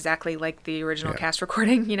sound exactly like the original cast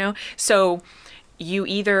recording, So you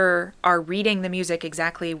either are reading the music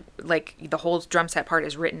exactly like the whole drum set part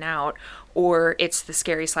is written out, or it's the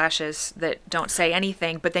scary slashes that don't say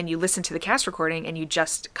anything, but then you listen to the cast recording and you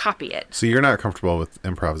just copy it. So you're not comfortable with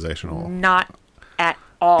improvisational? Not at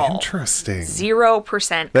all. Interesting.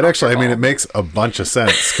 0%. That actually, I mean, it makes a bunch of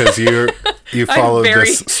sense, because you followed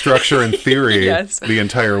this structure and theory the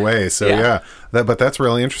entire way. So but that's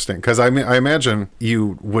really interesting, because I mean, I imagine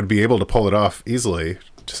you would be able to pull it off easily.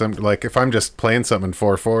 Like if I'm just playing something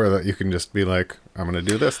 4/4, that you can just be like, I'm going to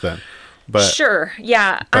do this then. But sure,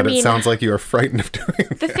 yeah. But it sounds like you are frightened of doing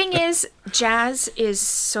that. The thing is, jazz is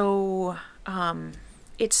so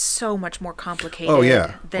it's so much more complicated. Oh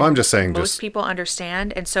yeah. Well, I'm just saying, most people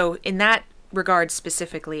understand, and so in that regard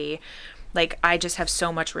specifically, like, I just have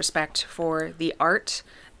so much respect for the art.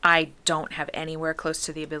 I don't have anywhere close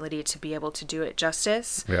to the ability to be able to do it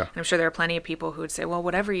justice. Yeah. And I'm sure there are plenty of people who would say, well,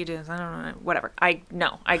 whatever you do, I don't know, whatever. I'm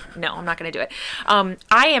not going to do it.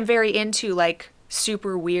 I am very into like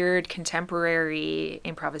super weird contemporary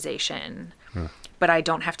improvisation, but I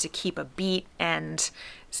don't have to keep a beat and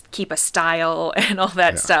keep a style and all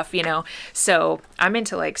that stuff, So I'm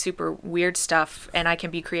into like super weird stuff, and I can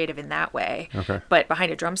be creative in that way. Okay. But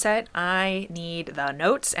behind a drum set, I need the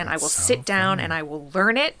notes, and I will sit down and I will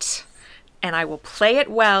learn it and I will play it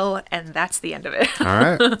well, and that's the end of it. All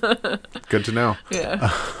right. Good to know.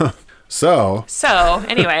 Yeah. So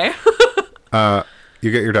Anyway.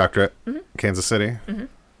 you get your doctorate, Mm-hmm. Kansas City. Your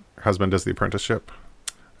husband does the apprenticeship.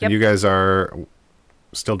 Yep. And you guys are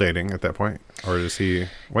still dating at that point? Or does he...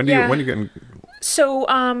 When do you get...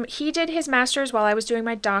 So he did his master's while I was doing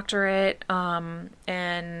my doctorate.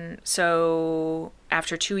 And so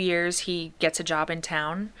after 2 years, he gets a job in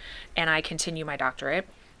town, and I continue my doctorate.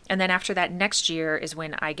 And then after that, next year is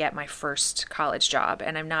when I get my first college job.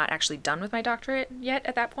 And I'm not actually done with my doctorate yet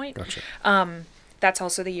at that point. Gotcha. That's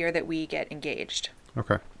also the year that we get engaged.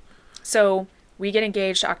 Okay. So we get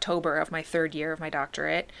engaged October of my third year of my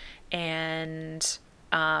doctorate. And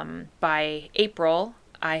by April,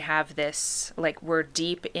 I have this, like, we're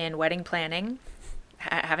deep in wedding planning,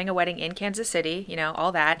 having a wedding in Kansas City, you know,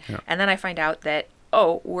 all that. Yeah. And then I find out that,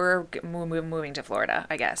 oh, we're moving to Florida,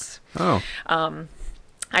 I guess. Oh.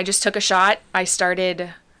 I just took a shot. I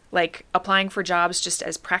started, like, applying for jobs just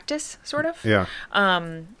as practice, sort of. Yeah.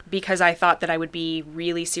 Because I thought that I would be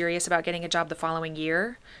really serious about getting a job the following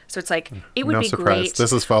year. So it's like, it would No be surprise. great.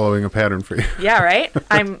 This is following a pattern for you. Yeah, right?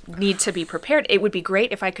 I need to be prepared. It would be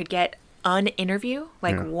great if I could get an interview,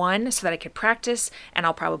 like one, so that I could practice, and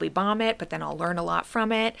I'll probably bomb it, but then I'll learn a lot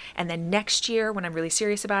from it. And then next year, when I'm really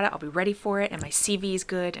serious about it, I'll be ready for it, and my CV is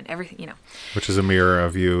good and everything, you know. Which is a mirror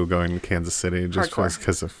of you going to Kansas City just Hardcore.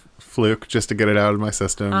 because of fluke, just to get it out of my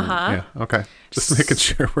system. Uh-huh. Yeah. Okay. Just making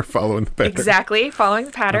sure we're following the pattern. Exactly, following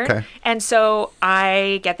the pattern. Okay. And so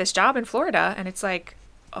I get this job in Florida, and it's like,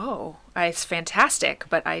 oh, it's fantastic,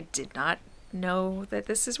 but I did not know that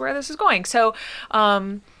this is where this is going. So,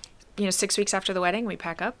 6 weeks after the wedding, we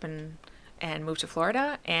pack up and move to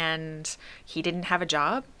Florida, and he didn't have a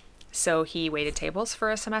job. So he waited tables for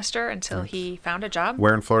a semester until he found a job.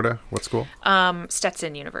 Where in Florida? What school?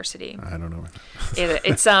 Stetson University. I don't know.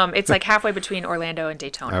 It's like halfway between Orlando and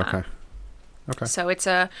Daytona. Okay. Okay. So it's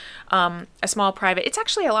a small private. It's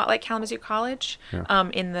actually a lot like Kalamazoo College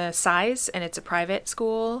in the size, and it's a private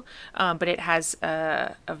school, but it has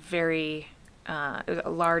a very a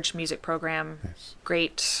large music program, Nice.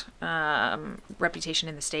 Great reputation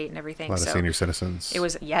in the state and everything. A lot of so senior citizens. it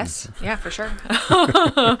was yeah, for sure.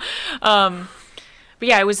 But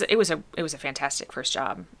yeah, it was a fantastic first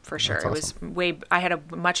job for sure. That's It was I had a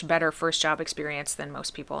much better first job experience than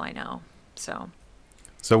most people I know. So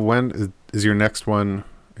when is your next one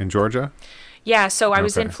in Georgia? Yeah, so I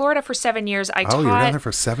was in Okay. Florida for 7 years. I Oh, taught. you're down there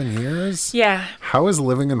for 7 years? Yeah, How is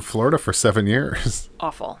living in Florida for 7 years?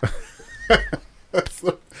 awful. That's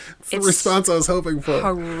the It's response I was hoping for.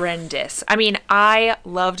 Horrendous. I mean, I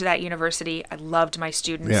loved that university. I loved my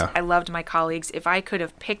students. Yeah. I loved my colleagues. If I could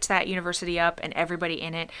have picked that university up and everybody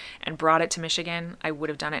in it and brought it to Michigan, I would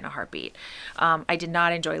have done it in a heartbeat. I did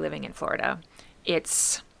not enjoy living in Florida.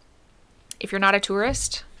 If you're not a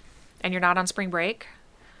tourist and you're not on spring break,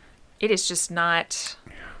 it is just not.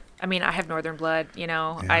 I mean, I have northern blood, you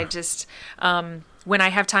know. Yeah. I just when I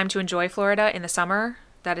have time to enjoy Florida in the summer,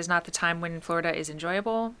 that is not the time when Florida is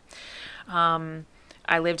enjoyable.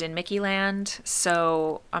 I lived in Mickey Land,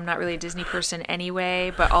 so I'm not really a Disney person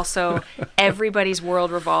anyway, but also everybody's world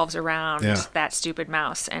revolves around that stupid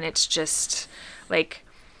mouse, and it's just like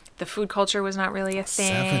the food culture was not really a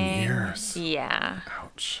thing. 7 years. Yeah.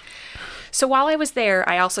 Ouch. So while I was there,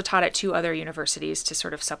 I also taught at 2 other universities to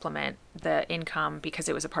sort of supplement the income because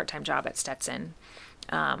it was a part-time job at Stetson.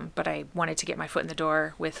 But I wanted to get my foot in the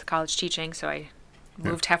door with college teaching, so I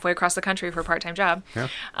moved halfway across the country for a part-time job. Yeah.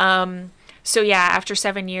 So yeah, after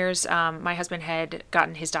 7 years, my husband had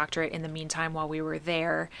gotten his doctorate in the meantime while we were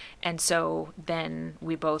there. And so then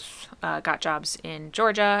we both got jobs in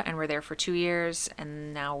Georgia and were there for 2 years.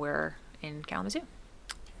 And now we're in Kalamazoo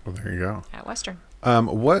Well, there you go. at Western.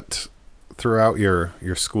 What throughout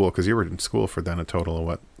your school, because you were in school for then a total of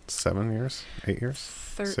what, 7 years? 8 years?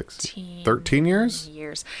 13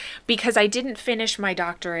 years? Because I didn't finish my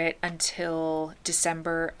doctorate until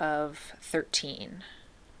December of 13.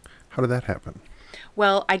 How did that happen?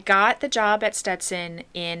 Well, I got the job at Stetson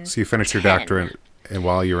in So you finished your 10. doctorate and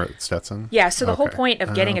while you were at Stetson? Yeah, so the whole Okay. point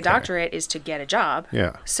of getting a Okay. doctorate is to get a job.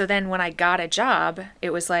 Yeah. So then when I got a job,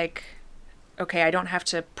 it was like, okay, I don't have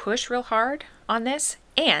to push real hard on this.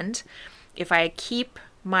 And if I keep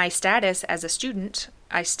my status as a student,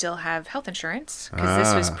 I still have health insurance because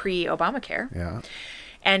this was pre-Obamacare. Yeah.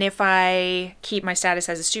 And if I keep my status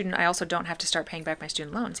as a student, I also don't have to start paying back my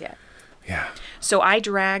student loans yet. Yeah. So I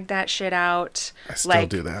dragged that shit out. I still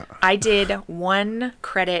do that. I did 1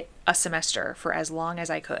 credit a semester for as long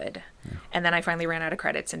as I could. Yeah. And then I finally ran out of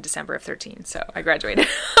credits in December of 13. So I graduated.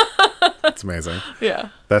 That's amazing. Yeah.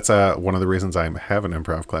 That's one of the reasons I have an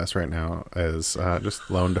improv class right now is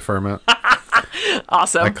just loan deferment.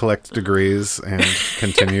 Awesome. I collect degrees and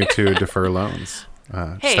continue to defer loans.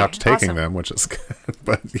 Hey, stopped taking awesome. them, which is good.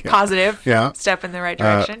 But yeah. Positive. Yeah. Step in the right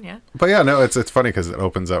direction. Yeah. But yeah, no, it's funny because it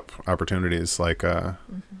opens up opportunities. Like I'm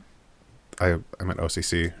at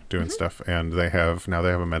OCC doing stuff, and they have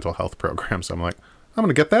a mental health program. So I'm like, I'm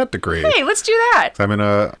gonna get that degree. Hey, let's do that.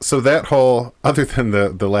 So so that whole, other than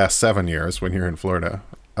the last 7 years when you're in Florida,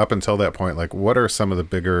 up until that point, like what are some of the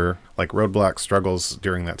bigger like roadblock struggles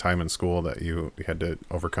during that time in school that you had to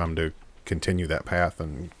overcome to continue that path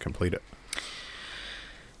and complete it?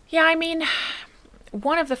 Yeah, I mean,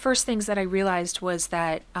 one of the first things that I realized was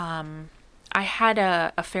that I had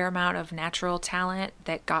a fair amount of natural talent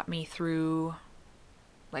that got me through,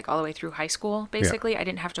 like all the way through high school, basically. I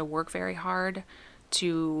didn't have to work very hard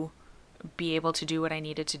to be able to do what I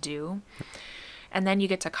needed to do. And then you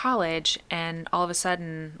get to college, and all of a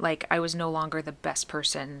sudden, like, I was no longer the best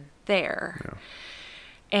person there. Yeah.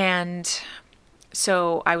 And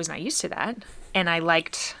so I was not used to that. And I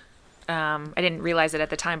liked... I didn't realize it at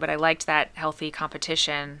the time, but I liked that healthy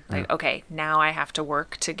competition. Like, okay, now I have to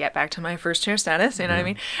work to get back to my first year status. You know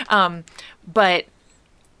what I mean? But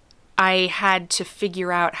I had to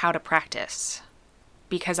figure out how to practice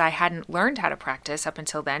because I hadn't learned how to practice up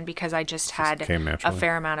until then because I just had a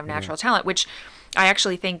fair amount of natural talent, which I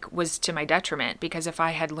actually think was to my detriment because if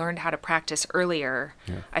I had learned how to practice earlier,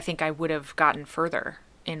 I think I would have gotten further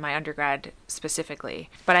in my undergrad specifically.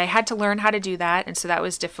 But I had to learn how to do that, and so that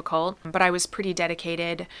was difficult. But I was pretty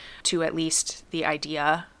dedicated to at least the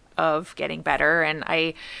idea of getting better, and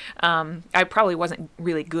I probably wasn't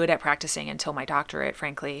really good at practicing until my doctorate,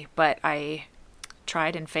 frankly, but I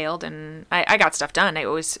tried and failed, and I got stuff done. It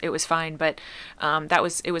was fine, but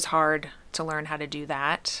it was hard to learn how to do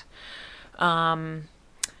that. I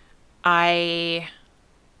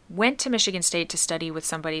went to Michigan State to study with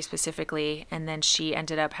somebody specifically, and then she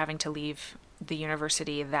ended up having to leave the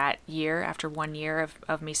university that year after 1 year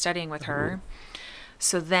of me studying with her.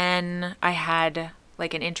 So then I had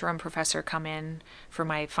like an interim professor come in for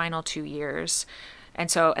my final 2 years. And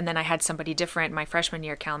then I had somebody different my freshman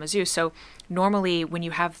year at Kalamazoo. So normally when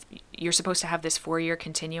you're supposed to have this 4-year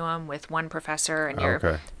continuum with one professor and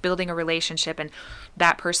you're building a relationship, and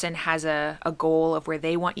that person has a goal of where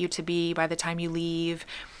they want you to be by the time you leave,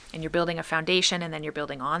 and you're building a foundation, and then you're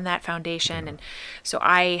building on that foundation. And so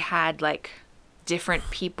I had like different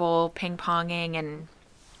people ping-ponging, and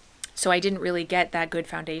so I didn't really get that good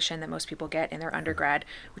foundation that most people get in their undergrad,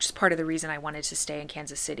 which is part of the reason I wanted to stay in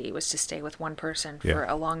Kansas City, was to stay with one person for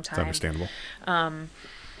a long time. It's understandable.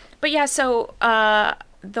 But yeah, so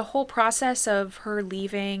the whole process of her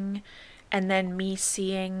leaving and then me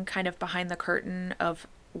seeing kind of behind the curtain of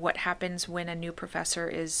what happens when a new professor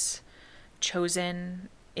is chosen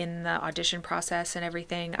in the audition process and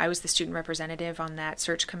everything. I was the student representative on that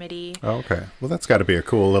search committee. Oh, okay. Well, that's got to be a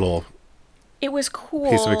cool little It was cool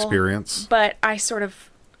piece of experience. But I sort of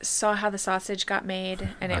saw how the sausage got made,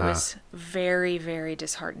 and it was very, very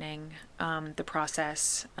disheartening, the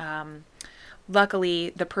process.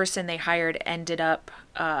 Luckily, the person they hired ended up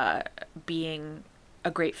being a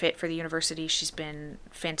great fit for the university. She's been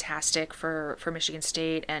fantastic for Michigan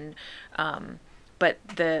State, and but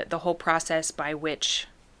the whole process by which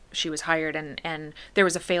she was hired, and there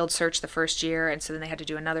was a failed search the first year, and so then they had to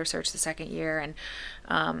do another search the second year, and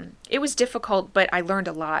it was difficult, but I learned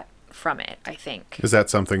a lot from it, I think. Is that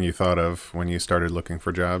something you thought of when you started looking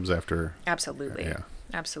for jobs after? Absolutely. Yeah.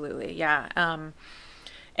 Absolutely. Yeah.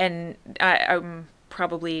 And I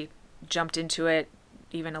probably jumped into it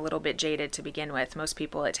even a little bit jaded to begin with. Most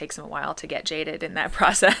people, it takes them a while to get jaded in that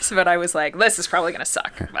process, but I was like, this is probably going to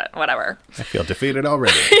suck, but whatever. I feel defeated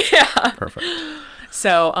already. Yeah. Perfect.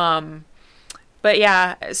 So, but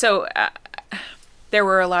yeah, so there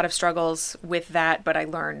were a lot of struggles with that, but I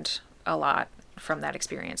learned a lot from that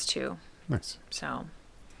experience too. Nice. So,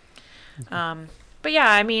 but yeah,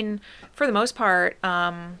 I mean, for the most part,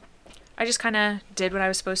 I just kind of did what I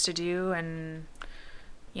was supposed to do, and,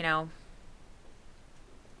 you know,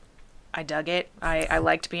 I dug it. I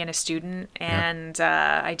liked being a student, and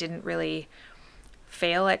I didn't really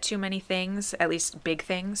fail at too many things, at least big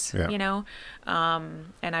things, you know,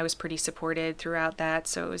 and I was pretty supported throughout that,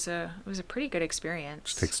 so it was a pretty good experience.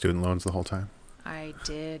 Just take student loans the whole time? I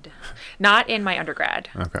did. Not in my undergrad.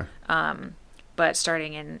 Okay. But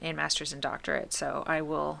starting in master's and doctorate, so I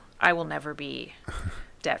will never be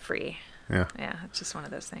debt free. Yeah. Yeah, it's just one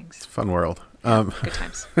of those things. It's a fun world. Good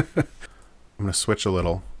times. I'm going to switch a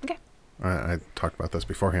little. Okay. I talked about this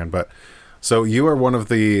beforehand, but so you are one of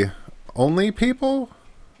the only people,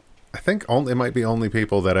 I think it might be only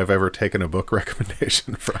people that I've ever taken a book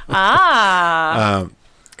recommendation from. Ah.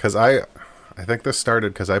 Because I I think this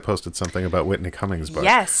started because I posted something about Whitney Cummings' book.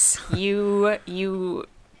 Yes, you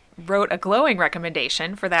wrote a glowing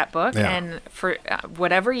recommendation for that book, Yeah. and for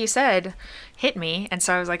whatever you said hit me, and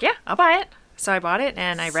so I was like, yeah, I'll buy it. So I bought it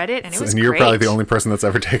and I read it, and it was And you're great. probably the only person that's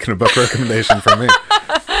ever taken a book recommendation from me.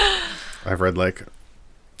 I've read like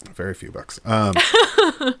very few books.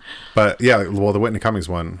 But yeah, well, the Whitney Cummings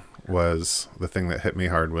one was the thing that hit me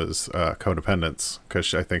hard was codependence,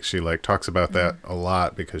 because I think she like talks about that a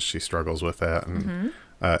lot because she struggles with that, and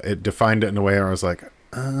it defined it in a way where I was like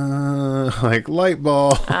light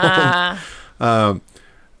bulb. And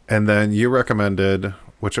then you recommended,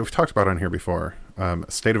 which we've talked about on here before,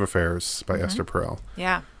 State of Affairs by Esther Perel.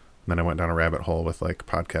 Yeah. And then I went down a rabbit hole with like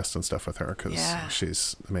podcasts and stuff with her because Yeah.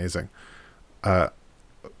 she's amazing.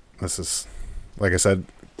 This is, like I said,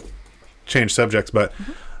 change subjects, but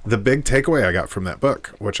the big takeaway I got from that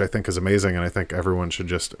book, which I think is amazing, and I think everyone should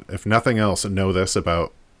just, if nothing else, know this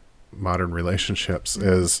about modern relationships,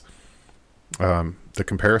 is the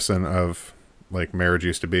comparison of like marriage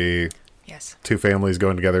used to be Yes. two families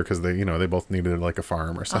going together because they both needed like a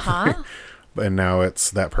farm or something. And now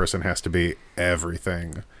it's that person has to be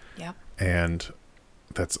everything. Yep. And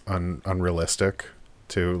that's unrealistic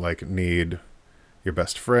to like need your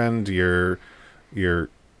best friend, your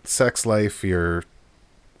sex life, your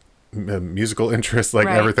musical interest, like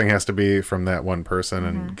Right. everything has to be from that one person,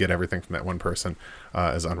 and get everything from that one person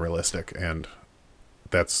is unrealistic. And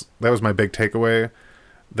that was my big takeaway,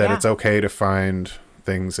 that Yeah. it's okay to find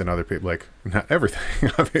things in other people, like not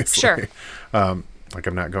everything, obviously. Sure. Like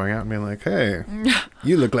I'm not going out and being like, hey,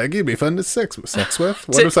 you look like you'd be fun to sex with.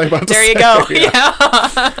 What was I about to There say? you go. Yeah.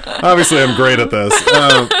 Obviously, I'm great at this.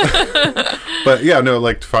 But yeah, no,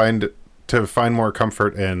 like to find more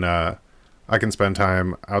comfort in, I can spend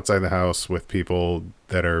time outside the house with people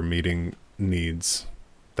that are meeting needs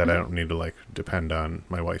that I don't need to like depend on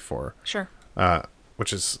my wife for. Sure.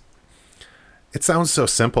 Which is, it sounds so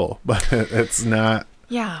simple, but it's not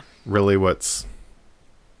Yeah. really what's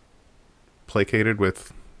placated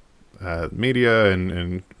with media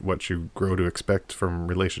and what you grow to expect from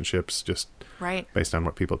relationships, just Right. based on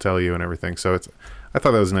what people tell you and everything. So I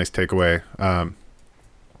thought that was a nice takeaway.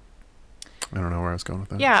 I don't know where I was going with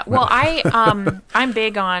that. Yeah, well, I'm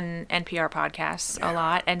big on NPR podcasts a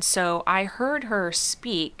lot, and so I heard her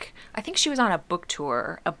speak. I think she was on a book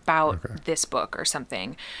tour about this book or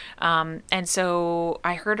something, and so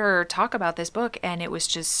I heard her talk about this book, and it was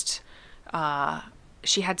just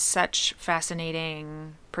she had such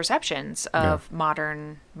fascinating perceptions of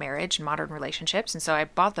modern marriage and modern relationships, and so I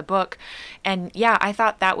bought the book, and yeah, I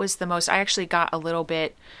thought that was the most. I actually got a little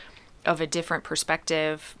bit of a different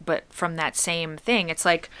perspective, but from that same thing. It's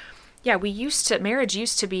like, yeah, marriage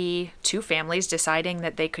used to be two families deciding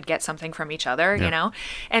that they could get something from each other, you know?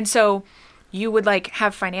 And so you would like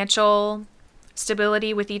have financial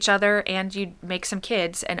stability with each other and you'd make some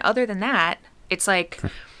kids. And other than that, it's like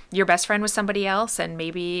your best friend was somebody else and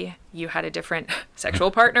maybe you had a different sexual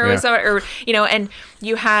partner with somebody, or, you know, and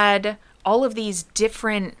you had all of these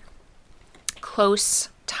different close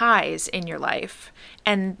ties in your life.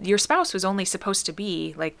 And your spouse was only supposed to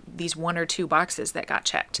be like these one or two boxes that got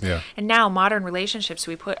checked. Yeah. And now modern relationships,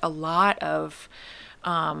 we put a lot of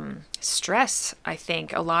stress, I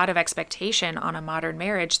think, a lot of expectation on a modern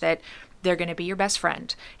marriage that they're going to be your best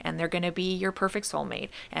friend and they're going to be your perfect soulmate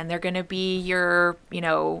and they're going to be your, you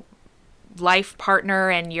know, life partner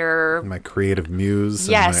and your My creative muse.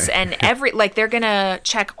 yes, and like they're going to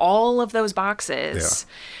check all of those boxes.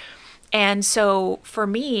 Yeah. And so for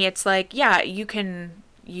me, it's like, yeah, you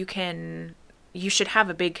should have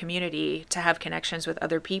a big community to have connections with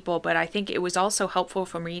other people. But I think it was also helpful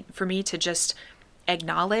for me to just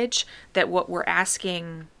acknowledge that what we're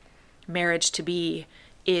asking marriage to be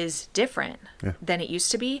is different than it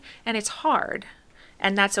used to be. And it's hard.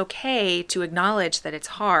 And that's okay to acknowledge that it's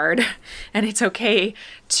hard. And it's okay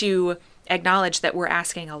to acknowledge that we're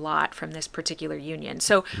asking a lot from this particular union.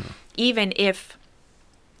 So even if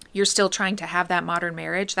you're still trying to have that modern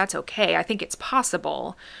marriage, that's okay. I think it's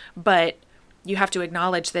possible, but you have to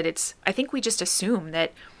acknowledge that I think we just assume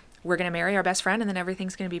that we're going to marry our best friend and then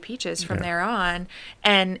everything's going to be peaches from there on.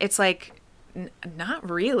 And it's like, not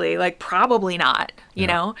really, like probably not, you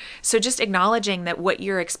know? So just acknowledging that what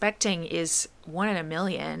you're expecting is 1 in a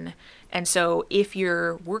million. And so if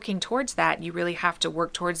you're working towards that, you really have to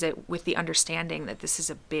work towards it with the understanding that this is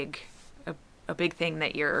a big thing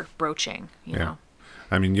that you're broaching, you know?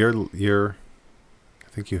 I mean, I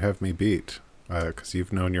think you have me beat, because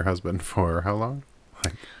you've known your husband for how long?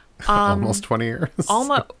 Like almost 20 years?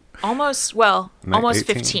 almost 18,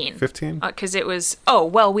 15. 15? Because it was,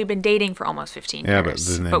 we've been dating for almost 15 Yeah,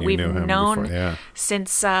 years. then But you we've knew him known before, yeah.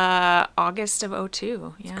 since August of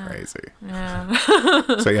 2002. Yeah. Crazy.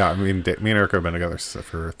 Yeah. So yeah, I mean, me and Erica have been together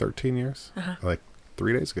for 13 years. Like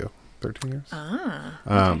 3 days ago, 13 years.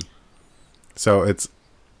 Okay. So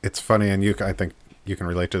it's funny, and I think you can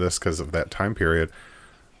relate to this because of that time period.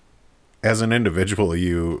 As an individual,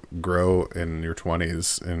 you grow in your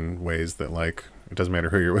 20s in ways that, like, it doesn't matter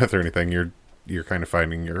who you're with or anything. You're kind of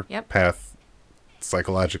finding your path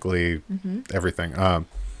psychologically, everything.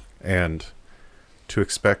 And to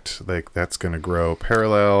expect like that's going to grow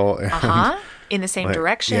parallel and in the same like,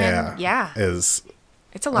 direction. Yeah. Is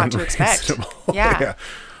it's a lot to expect. Yeah.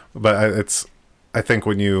 But I think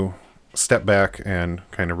when you step back and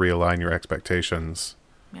kind of realign your expectations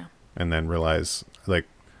and then realize, like,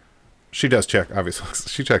 she does check, obviously,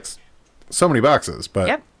 she checks so many boxes,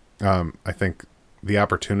 but I think the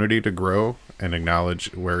opportunity to grow and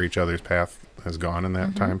acknowledge where each other's path has gone in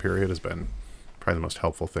that time period has been probably the most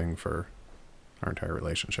helpful thing for our entire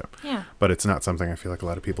relationship. Yeah. But it's not something I feel like a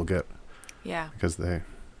lot of people get. Yeah. Because I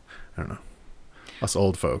don't know, us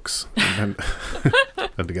old folks and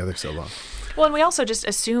been together so long. Well, and we also just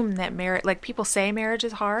assume that marriage, like, people say marriage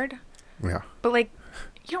is hard. Yeah. But, like,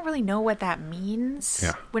 you don't really know what that means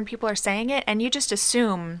when people are saying it. And you just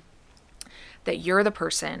assume that you're the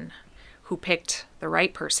person who picked the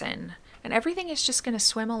right person. And everything is just going to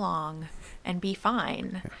swim along and be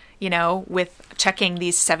fine, with checking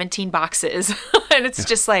these 17 boxes. And it's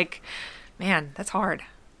just like, man, that's hard.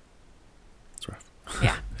 It's rough.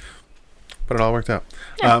 Yeah. But it all worked out.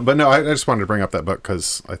 Yeah. But no, I just wanted to bring up that book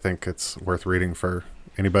because I think it's worth reading for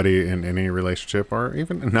anybody in any relationship or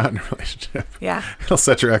even not in a relationship. Yeah. It'll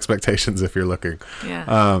set your expectations if you're looking.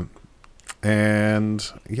 Yeah.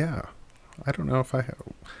 And yeah, I don't know if I have.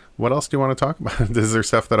 What else do you want to talk about? Is there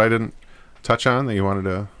stuff that I didn't touch on that you wanted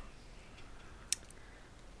to?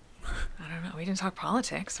 I don't know. We didn't talk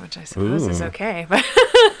politics, which I suppose is okay. But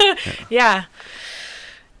yeah,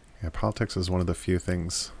 politics is one of the few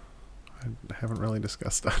things I haven't really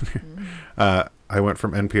discussed on here. I went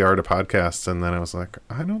from NPR to podcasts, and then I was like,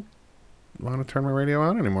 I don't want to turn my radio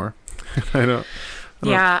on anymore. I don't.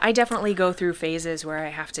 I definitely go through phases where I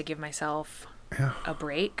have to give myself a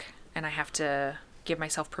break, and I have to give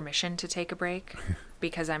myself permission to take a break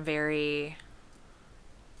because I'm very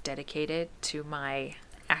dedicated to my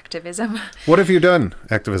activism. What have you done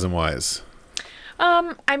activism-wise?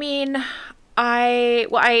 I mean,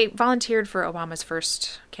 I volunteered for Obama's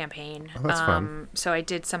first campaign. Oh, that's fun. So I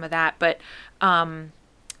did some of that, but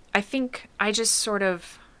I think I just sort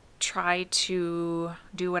of try to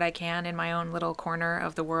do what I can in my own little corner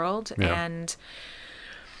of the world. Yeah. And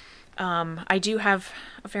I do have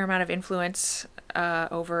a fair amount of influence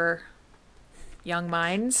over young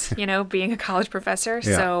minds, being a college professor.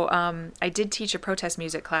 Yeah. So I did teach a protest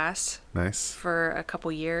music class. Nice. For a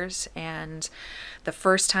couple years, and the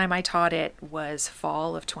first time I taught it was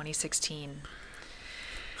fall of 2016.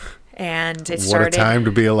 And it started. What a time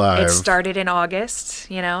to be alive. It started in August,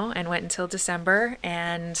 and went until December.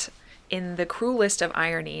 And in the cruelest of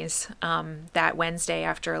ironies, that Wednesday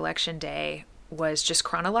after Election Day was just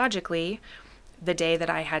chronologically the day that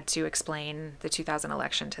I had to explain the 2000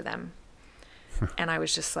 election to them. And I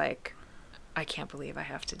was just like, I can't believe I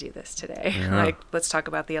have to do this today. Yeah. Like, let's talk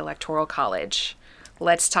about the Electoral College.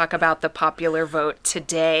 Let's talk about the popular vote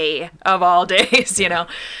today of all days,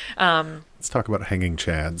 Let's talk about hanging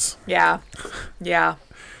chads. Yeah. Yeah.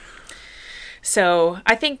 So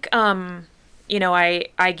I think, I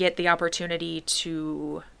get the opportunity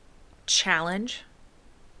to challenge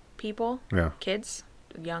people, kids,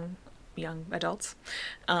 young adults.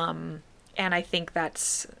 And I think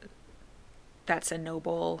that's a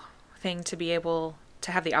noble thing to be able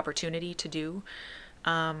to have the opportunity to do.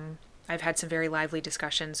 I've had some very lively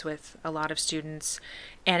discussions with a lot of students,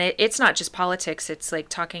 and it's not just politics. It's like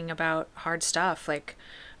talking about hard stuff. Like,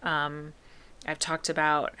 I've talked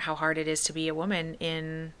about how hard it is to be a woman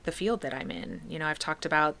in the field that I'm in. I've talked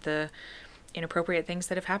about the inappropriate things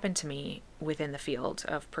that have happened to me within the field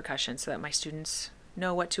of percussion so that my students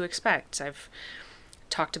know what to expect. I've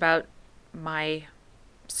talked about my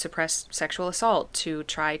suppressed sexual assault to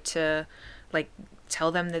try to, like,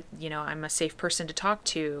 tell them that, I'm a safe person to talk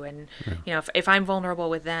to. And, if I'm vulnerable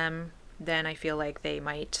with them, then I feel like I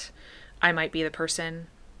might be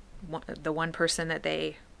the one person that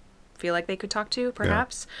they feel like they could talk to,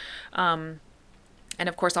 perhaps. Yeah. And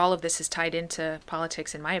of course, all of this is tied into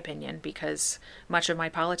politics, in my opinion, because much of my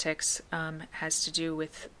politics has to do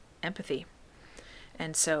with empathy.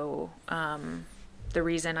 And so the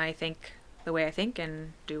reason I think the way I think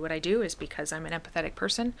and do what I do is because I'm an empathetic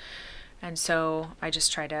person. And so I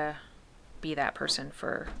just try to be that person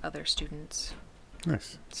for other students.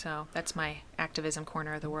 Nice. So that's my activism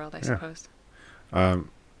corner of the world, I suppose. And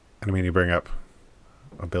I mean, you bring up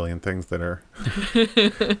a billion things that are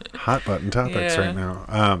hot button topics right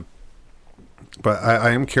now. But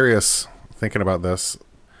I am curious, thinking about this,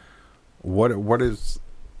 what is,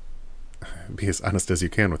 be as honest as you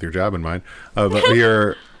can with your job in mind, but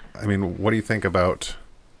what do you think about,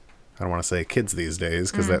 I don't want to say kids these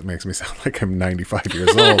days, because that makes me sound like I'm 95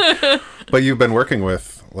 years old, but you've been working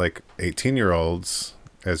with like 18-year-olds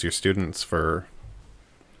as your students for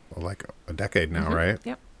like a decade now, right?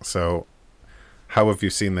 Yep. So how have you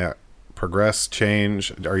seen that progress,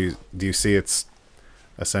 change? Do you see it's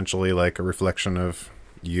essentially like a reflection of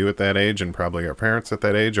you at that age and probably our parents at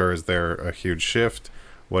that age, or is there a huge shift?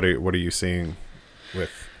 What are you seeing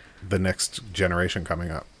with the next generation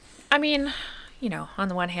coming up? I mean, on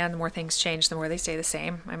the one hand, the more things change, the more they stay the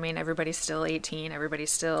same. I mean, everybody's still 18. Everybody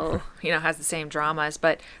still, has the same dramas.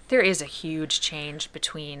 But there is a huge change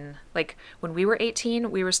between, like, when we were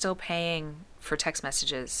 18, we were still paying for text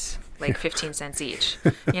messages, like 15 cents each.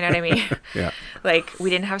 You know what I mean? Yeah. Like,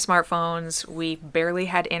 we didn't have smartphones. We barely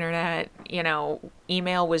had internet.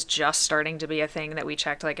 Email was just starting to be a thing that we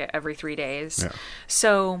checked, like, every 3 days. Yeah.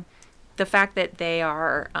 So the fact that they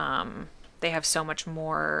are, they have so much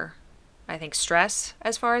more, I think, stress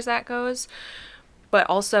as far as that goes, but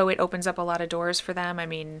also it opens up a lot of doors for them. I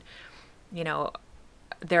mean,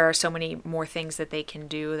 there are so many more things that they can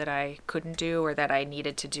do that I couldn't do or that I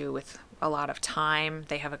needed to do with a lot of time.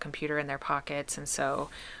 They have a computer in their pockets, and so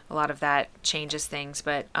a lot of that changes things.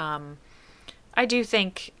 But I do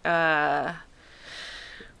think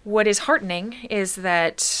what is heartening is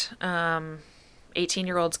that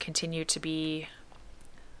 18-year-olds continue to be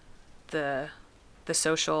the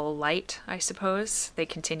social light, I suppose. They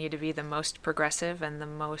continue to be the most progressive and the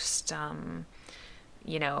most,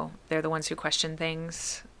 they're the ones who question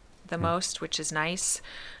things the most, which is nice.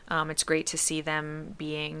 It's great to see them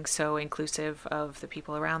being so inclusive of the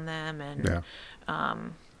people around them. And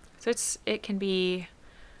so it's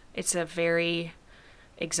a very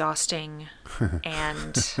exhausting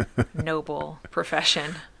and noble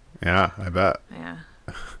profession. Yeah, I bet. Yeah.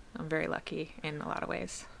 I'm very lucky in a lot of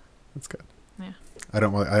ways. That's good. Yeah. I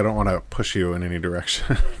don't want to push you in any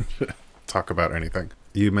direction. Talk about anything.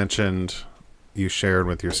 You mentioned you shared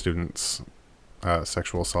with your students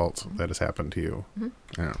sexual assault that has happened to you.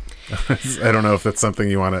 Mm-hmm. Yeah. I don't know if that's something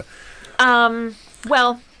you want to.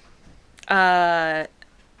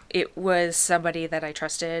 It was somebody that I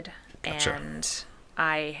trusted, Gotcha. and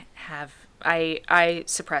I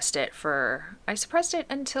suppressed it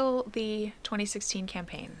until the 2016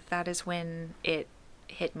 campaign. That is when it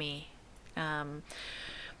hit me.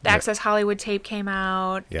 The Access Hollywood tape came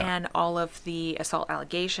out, and all of the assault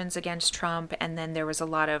allegations against Trump, and then there was a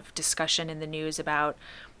lot of discussion in the news about,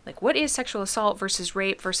 like, what is sexual assault versus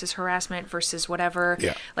rape versus harassment versus whatever?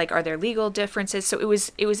 Yeah. Like, are there legal differences? So it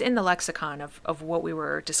was in the lexicon of what we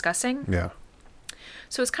were discussing. Yeah.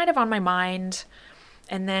 So it was kind of on my mind.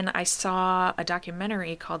 And then I saw a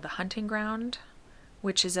documentary called The Hunting Ground,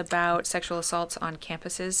 which is about sexual assaults on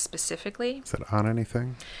campuses specifically. Is it on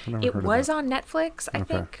anything? It was on Netflix, I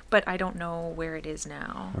think, but I don't know where it is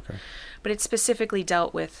now. Okay. But it specifically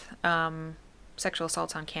dealt with sexual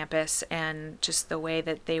assaults on campus, and just the way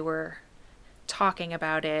that they were talking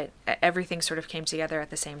about it. Everything sort of came together at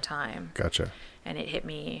the same time. Gotcha. And it hit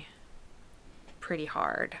me pretty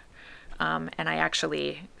hard. And I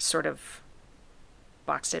actually sort of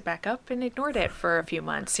boxed it back up and ignored it for a few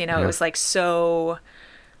months. It was like, so,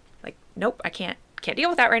 like, nope, I can't deal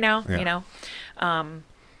with that right now.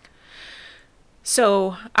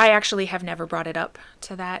 So I actually have never brought it up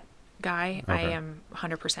to that guy. Okay. I am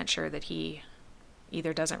 100% sure that he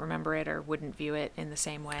either doesn't remember it or wouldn't view it in the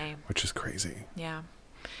same way. Which is crazy. Yeah.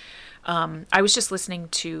 I was just listening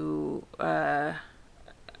to a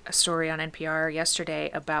story on NPR yesterday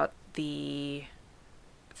about the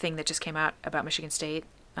thing that just came out about Michigan State.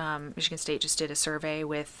 Michigan State just did a survey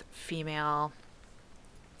with female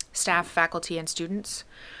staff, faculty, and students,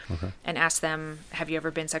 and asked them, have you ever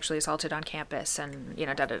been sexually assaulted on campus? And,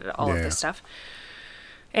 all of this stuff.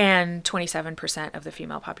 And 27% of the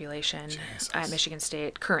female population at Michigan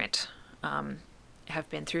State current have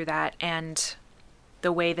been through that. And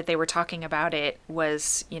the way that they were talking about it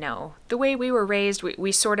was, the way we were raised,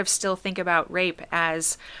 we sort of still think about rape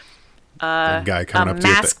as the guy coming a up to you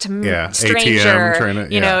masked ATM stranger, trying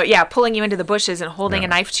to, pulling you into the bushes and holding a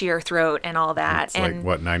knife to your throat and all that. It's and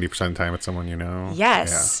like, 90% of the time it's someone you know?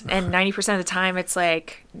 Yes. Yeah. And 90% of the time it's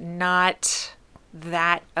like not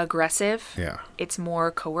that aggressive. Yeah. It's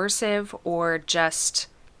more coercive or just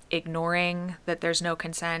ignoring that there's no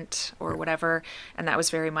consent or whatever. And that was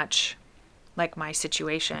very much like my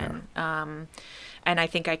situation. And I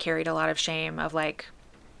think I carried a lot of shame of like,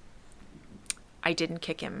 I didn't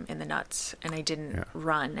kick him in the nuts and I didn't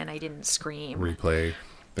run and I didn't scream. Replay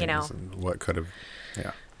things, you know, and what could have,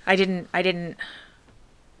 I didn't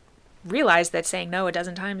realize that saying no a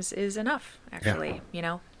dozen times is enough, actually, you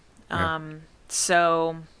know?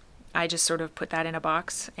 So I just sort of put that in a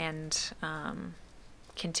box and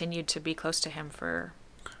continued to be close to him for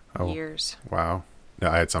years. Wow. No,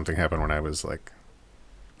 I had something happen when I was like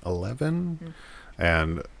 11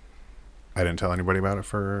 and I didn't tell anybody about it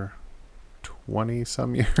for 20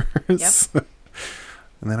 some years. Yep.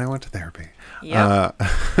 And then I went to therapy. Yeah.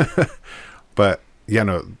 But yeah,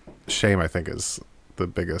 no, shame I think is the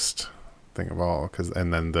biggest thing of all.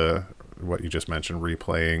 And then what you just mentioned,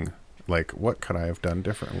 replaying, like, what could I have done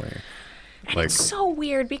differently? And Like, it's so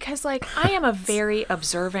weird because, like, I am a very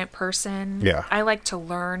observant person. Yeah. I like to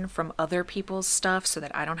learn from other people's stuff so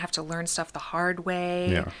that I don't have to learn stuff the hard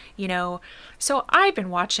way. Yeah. You know? So I've been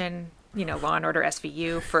watching, you know, Law & Order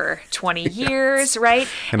SVU for 20 years, right?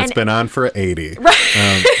 and it's been on for 80.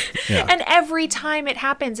 Right. Yeah. And every time it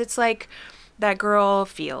happens, it's like, that girl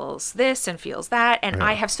feels this and feels that, and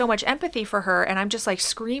I have so much empathy for her, and I'm just like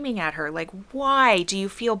screaming at her, like, why do you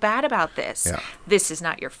feel bad about this? Yeah. This is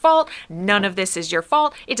not your fault. None of this is your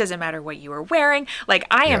fault. It doesn't matter what you are wearing. Like,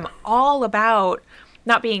 I am all about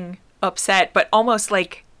not being upset, but almost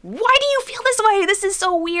like, why do you feel this way? This is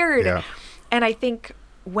so weird. Yeah. And I think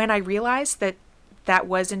when I realized that that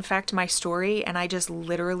was in fact my story, and I just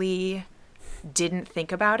literally didn't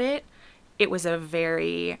think about it, it was a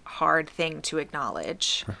very hard thing to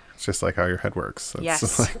acknowledge. It's just like how your head works.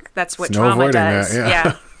 Yes, like, that's what no trauma avoiding does.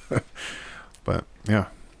 that, yeah. But yeah,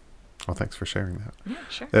 well, thanks for sharing that. Yeah,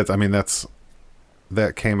 sure.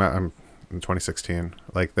 That came out in 2016.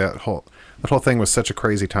 Like that whole thing was such a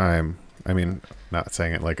crazy time. I mean, not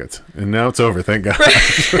saying it like and now it's over, thank God.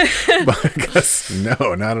 But I guess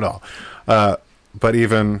no, not at all. But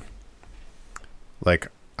even like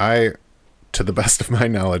to the best of my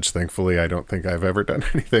knowledge, thankfully, I don't think I've ever done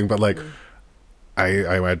anything, but like, I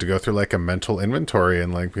had to go through like a mental inventory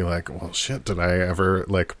and like be like, well, shit, did I ever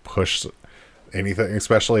like push anything?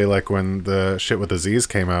 Especially like when the shit with Aziz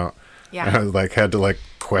came out, I like had to like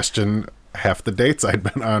question half the dates I'd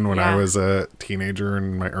been on when I was a teenager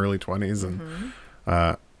in my early 20s.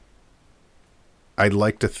 And I'd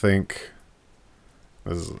like to think,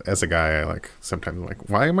 as a guy, I like sometimes I'm like,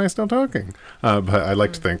 why am I still talking? But I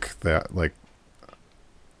like to think that like,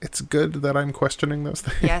 it's good that I'm questioning those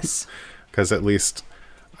things. Yes. Because at least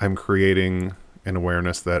I'm creating an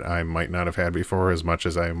awareness that I might not have had before, as much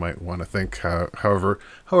as I might want to think. However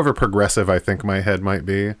progressive I think my head might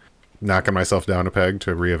be, knocking myself down a peg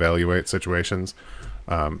to reevaluate situations,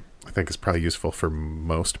 I think is probably useful for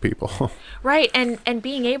most people. Right. And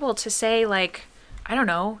being able to say, like, I don't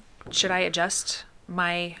know, should I adjust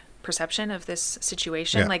my perception of this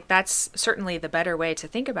situation? Yeah. Like, that's certainly the better way to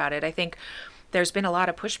think about it. I think there's been a lot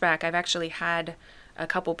of pushback. I've actually had a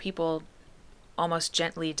couple people almost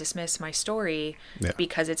gently dismiss my story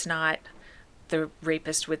because it's not the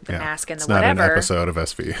rapist with the mask and the whatever. It's not an episode of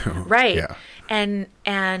SVU. Right. Yeah.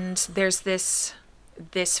 And there's this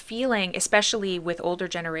feeling, especially with older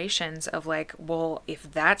generations, of like, well,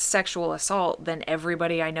 if that's sexual assault, then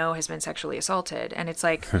everybody I know has been sexually assaulted. And it's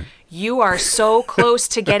like, you are so close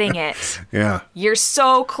to getting it. Yeah. You're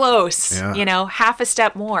so close, Yeah. you know, half a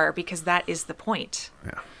step more, because that is the point.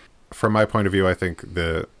 Yeah. From my point of view, I think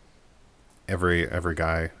every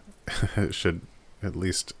guy should at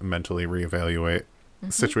least mentally reevaluate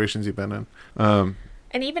situations you've been in.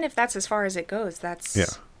 And even if that's as far as it goes, that's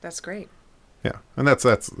great. Yeah, and that's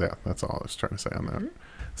all I was trying to say on that.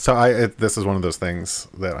 So this is one of those things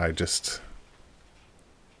that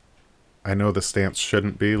I know the stance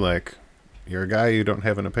shouldn't be like, you're a guy, you don't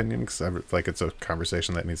have an opinion, because like it's a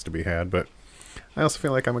conversation that needs to be had, but I also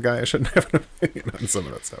feel like I'm a guy, I shouldn't have an opinion on some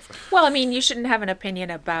of that stuff. Well, I mean, you shouldn't have an opinion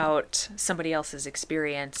about somebody else's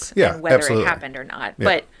experience and whether absolutely. it happened or not. Yeah.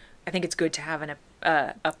 But I think it's good to have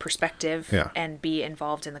a perspective and be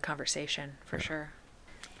involved in the conversation, for sure.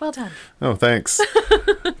 Well done. Oh, thanks.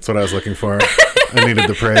 That's what I was looking for. I needed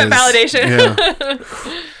the praise. Validation. Yeah.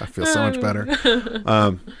 I feel so much better.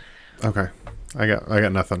 Okay. I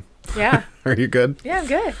got nothing. Yeah. Are you good? Yeah, I'm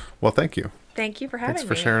good. Well, thank you. Thank you for having me. Thanks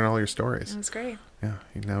for sharing all your stories. That was great. Yeah.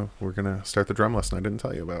 Now we're going to start the drum lesson I didn't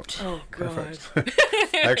tell you about. Oh, God. Perfect.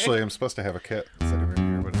 Actually, I'm supposed to have a kit sitting right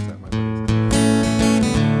here, but it's at my place.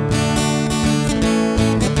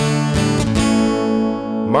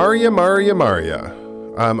 Maria.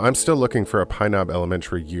 I'm still looking for a Pine Knob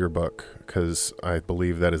Elementary yearbook because I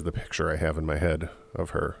believe that is the picture I have in my head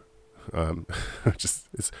of her. Just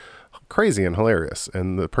it's crazy and hilarious.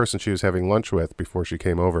 And the person she was having lunch with before she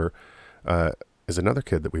came over is another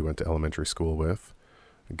kid that we went to elementary school with,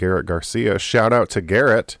 Garrett Garcia. Shout out to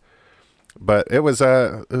Garrett. But it was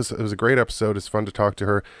a great episode. It's fun to talk to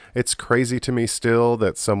her. It's crazy to me still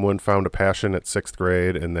that someone found a passion at 6th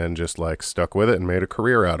grade and then just like stuck with it and made a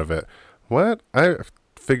career out of it. What? I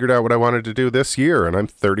figured out what I wanted to do this year and I'm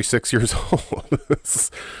 36 years old.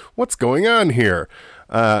 What's going on here?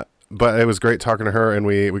 But it was great talking to her, and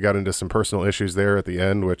we got into some personal issues there at the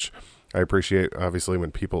end, which I appreciate, obviously,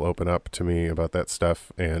 when people open up to me about that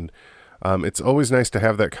stuff. And it's always nice to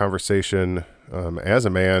have that conversation as a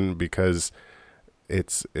man, because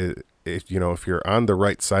if you're on the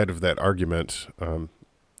right side of that argument,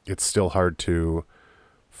 it's still hard to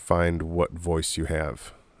find what voice you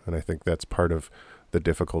have. And I think that's part of the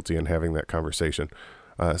difficulty in having that conversation.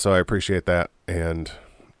 So I appreciate that. And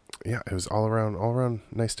yeah, it was all around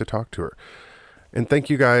nice to talk to her. And thank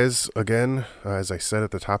you guys again. As I said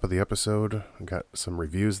at the top of the episode, I got some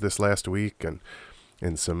reviews this last week,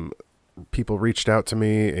 and some people reached out to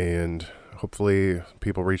me, and hopefully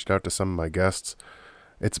people reached out to some of my guests.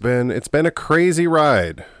 It's been a crazy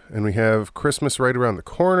ride, and we have Christmas right around the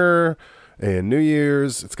corner and New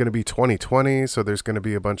Year's. It's going to be 2020, so there's going to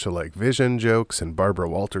be a bunch of like Vision jokes and Barbara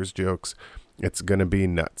Walters jokes. It's going to be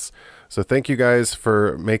nuts. So thank you guys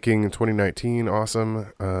for making 2019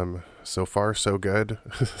 awesome. So far, so good.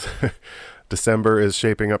 December is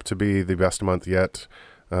shaping up to be the best month yet.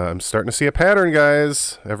 I'm starting to see a pattern,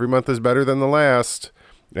 guys. Every month is better than the last,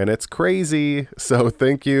 and it's crazy. So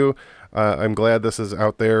thank you. I'm glad this is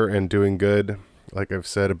out there and doing good. Like I've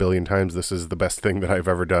said a billion times, this is the best thing that I've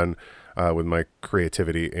ever done with my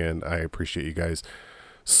creativity, and I appreciate you guys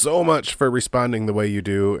so much for responding the way you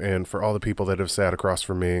do, and for all the people that have sat across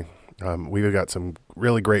from me. We've got some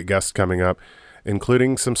really great guests coming up,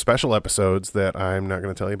 including some special episodes that I'm not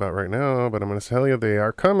going to tell you about right now, but I'm going to tell you they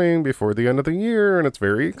are coming before the end of the year, and it's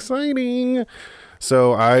very exciting.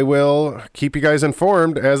 So I will keep you guys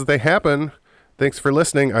informed as they happen. Thanks for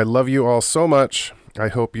listening. I love you all so much. I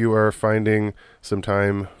hope you are finding some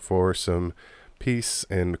time for some peace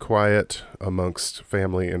and quiet amongst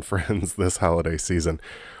family and friends this holiday season.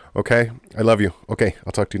 Okay? I love you. Okay,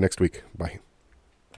 I'll talk to you next week. Bye.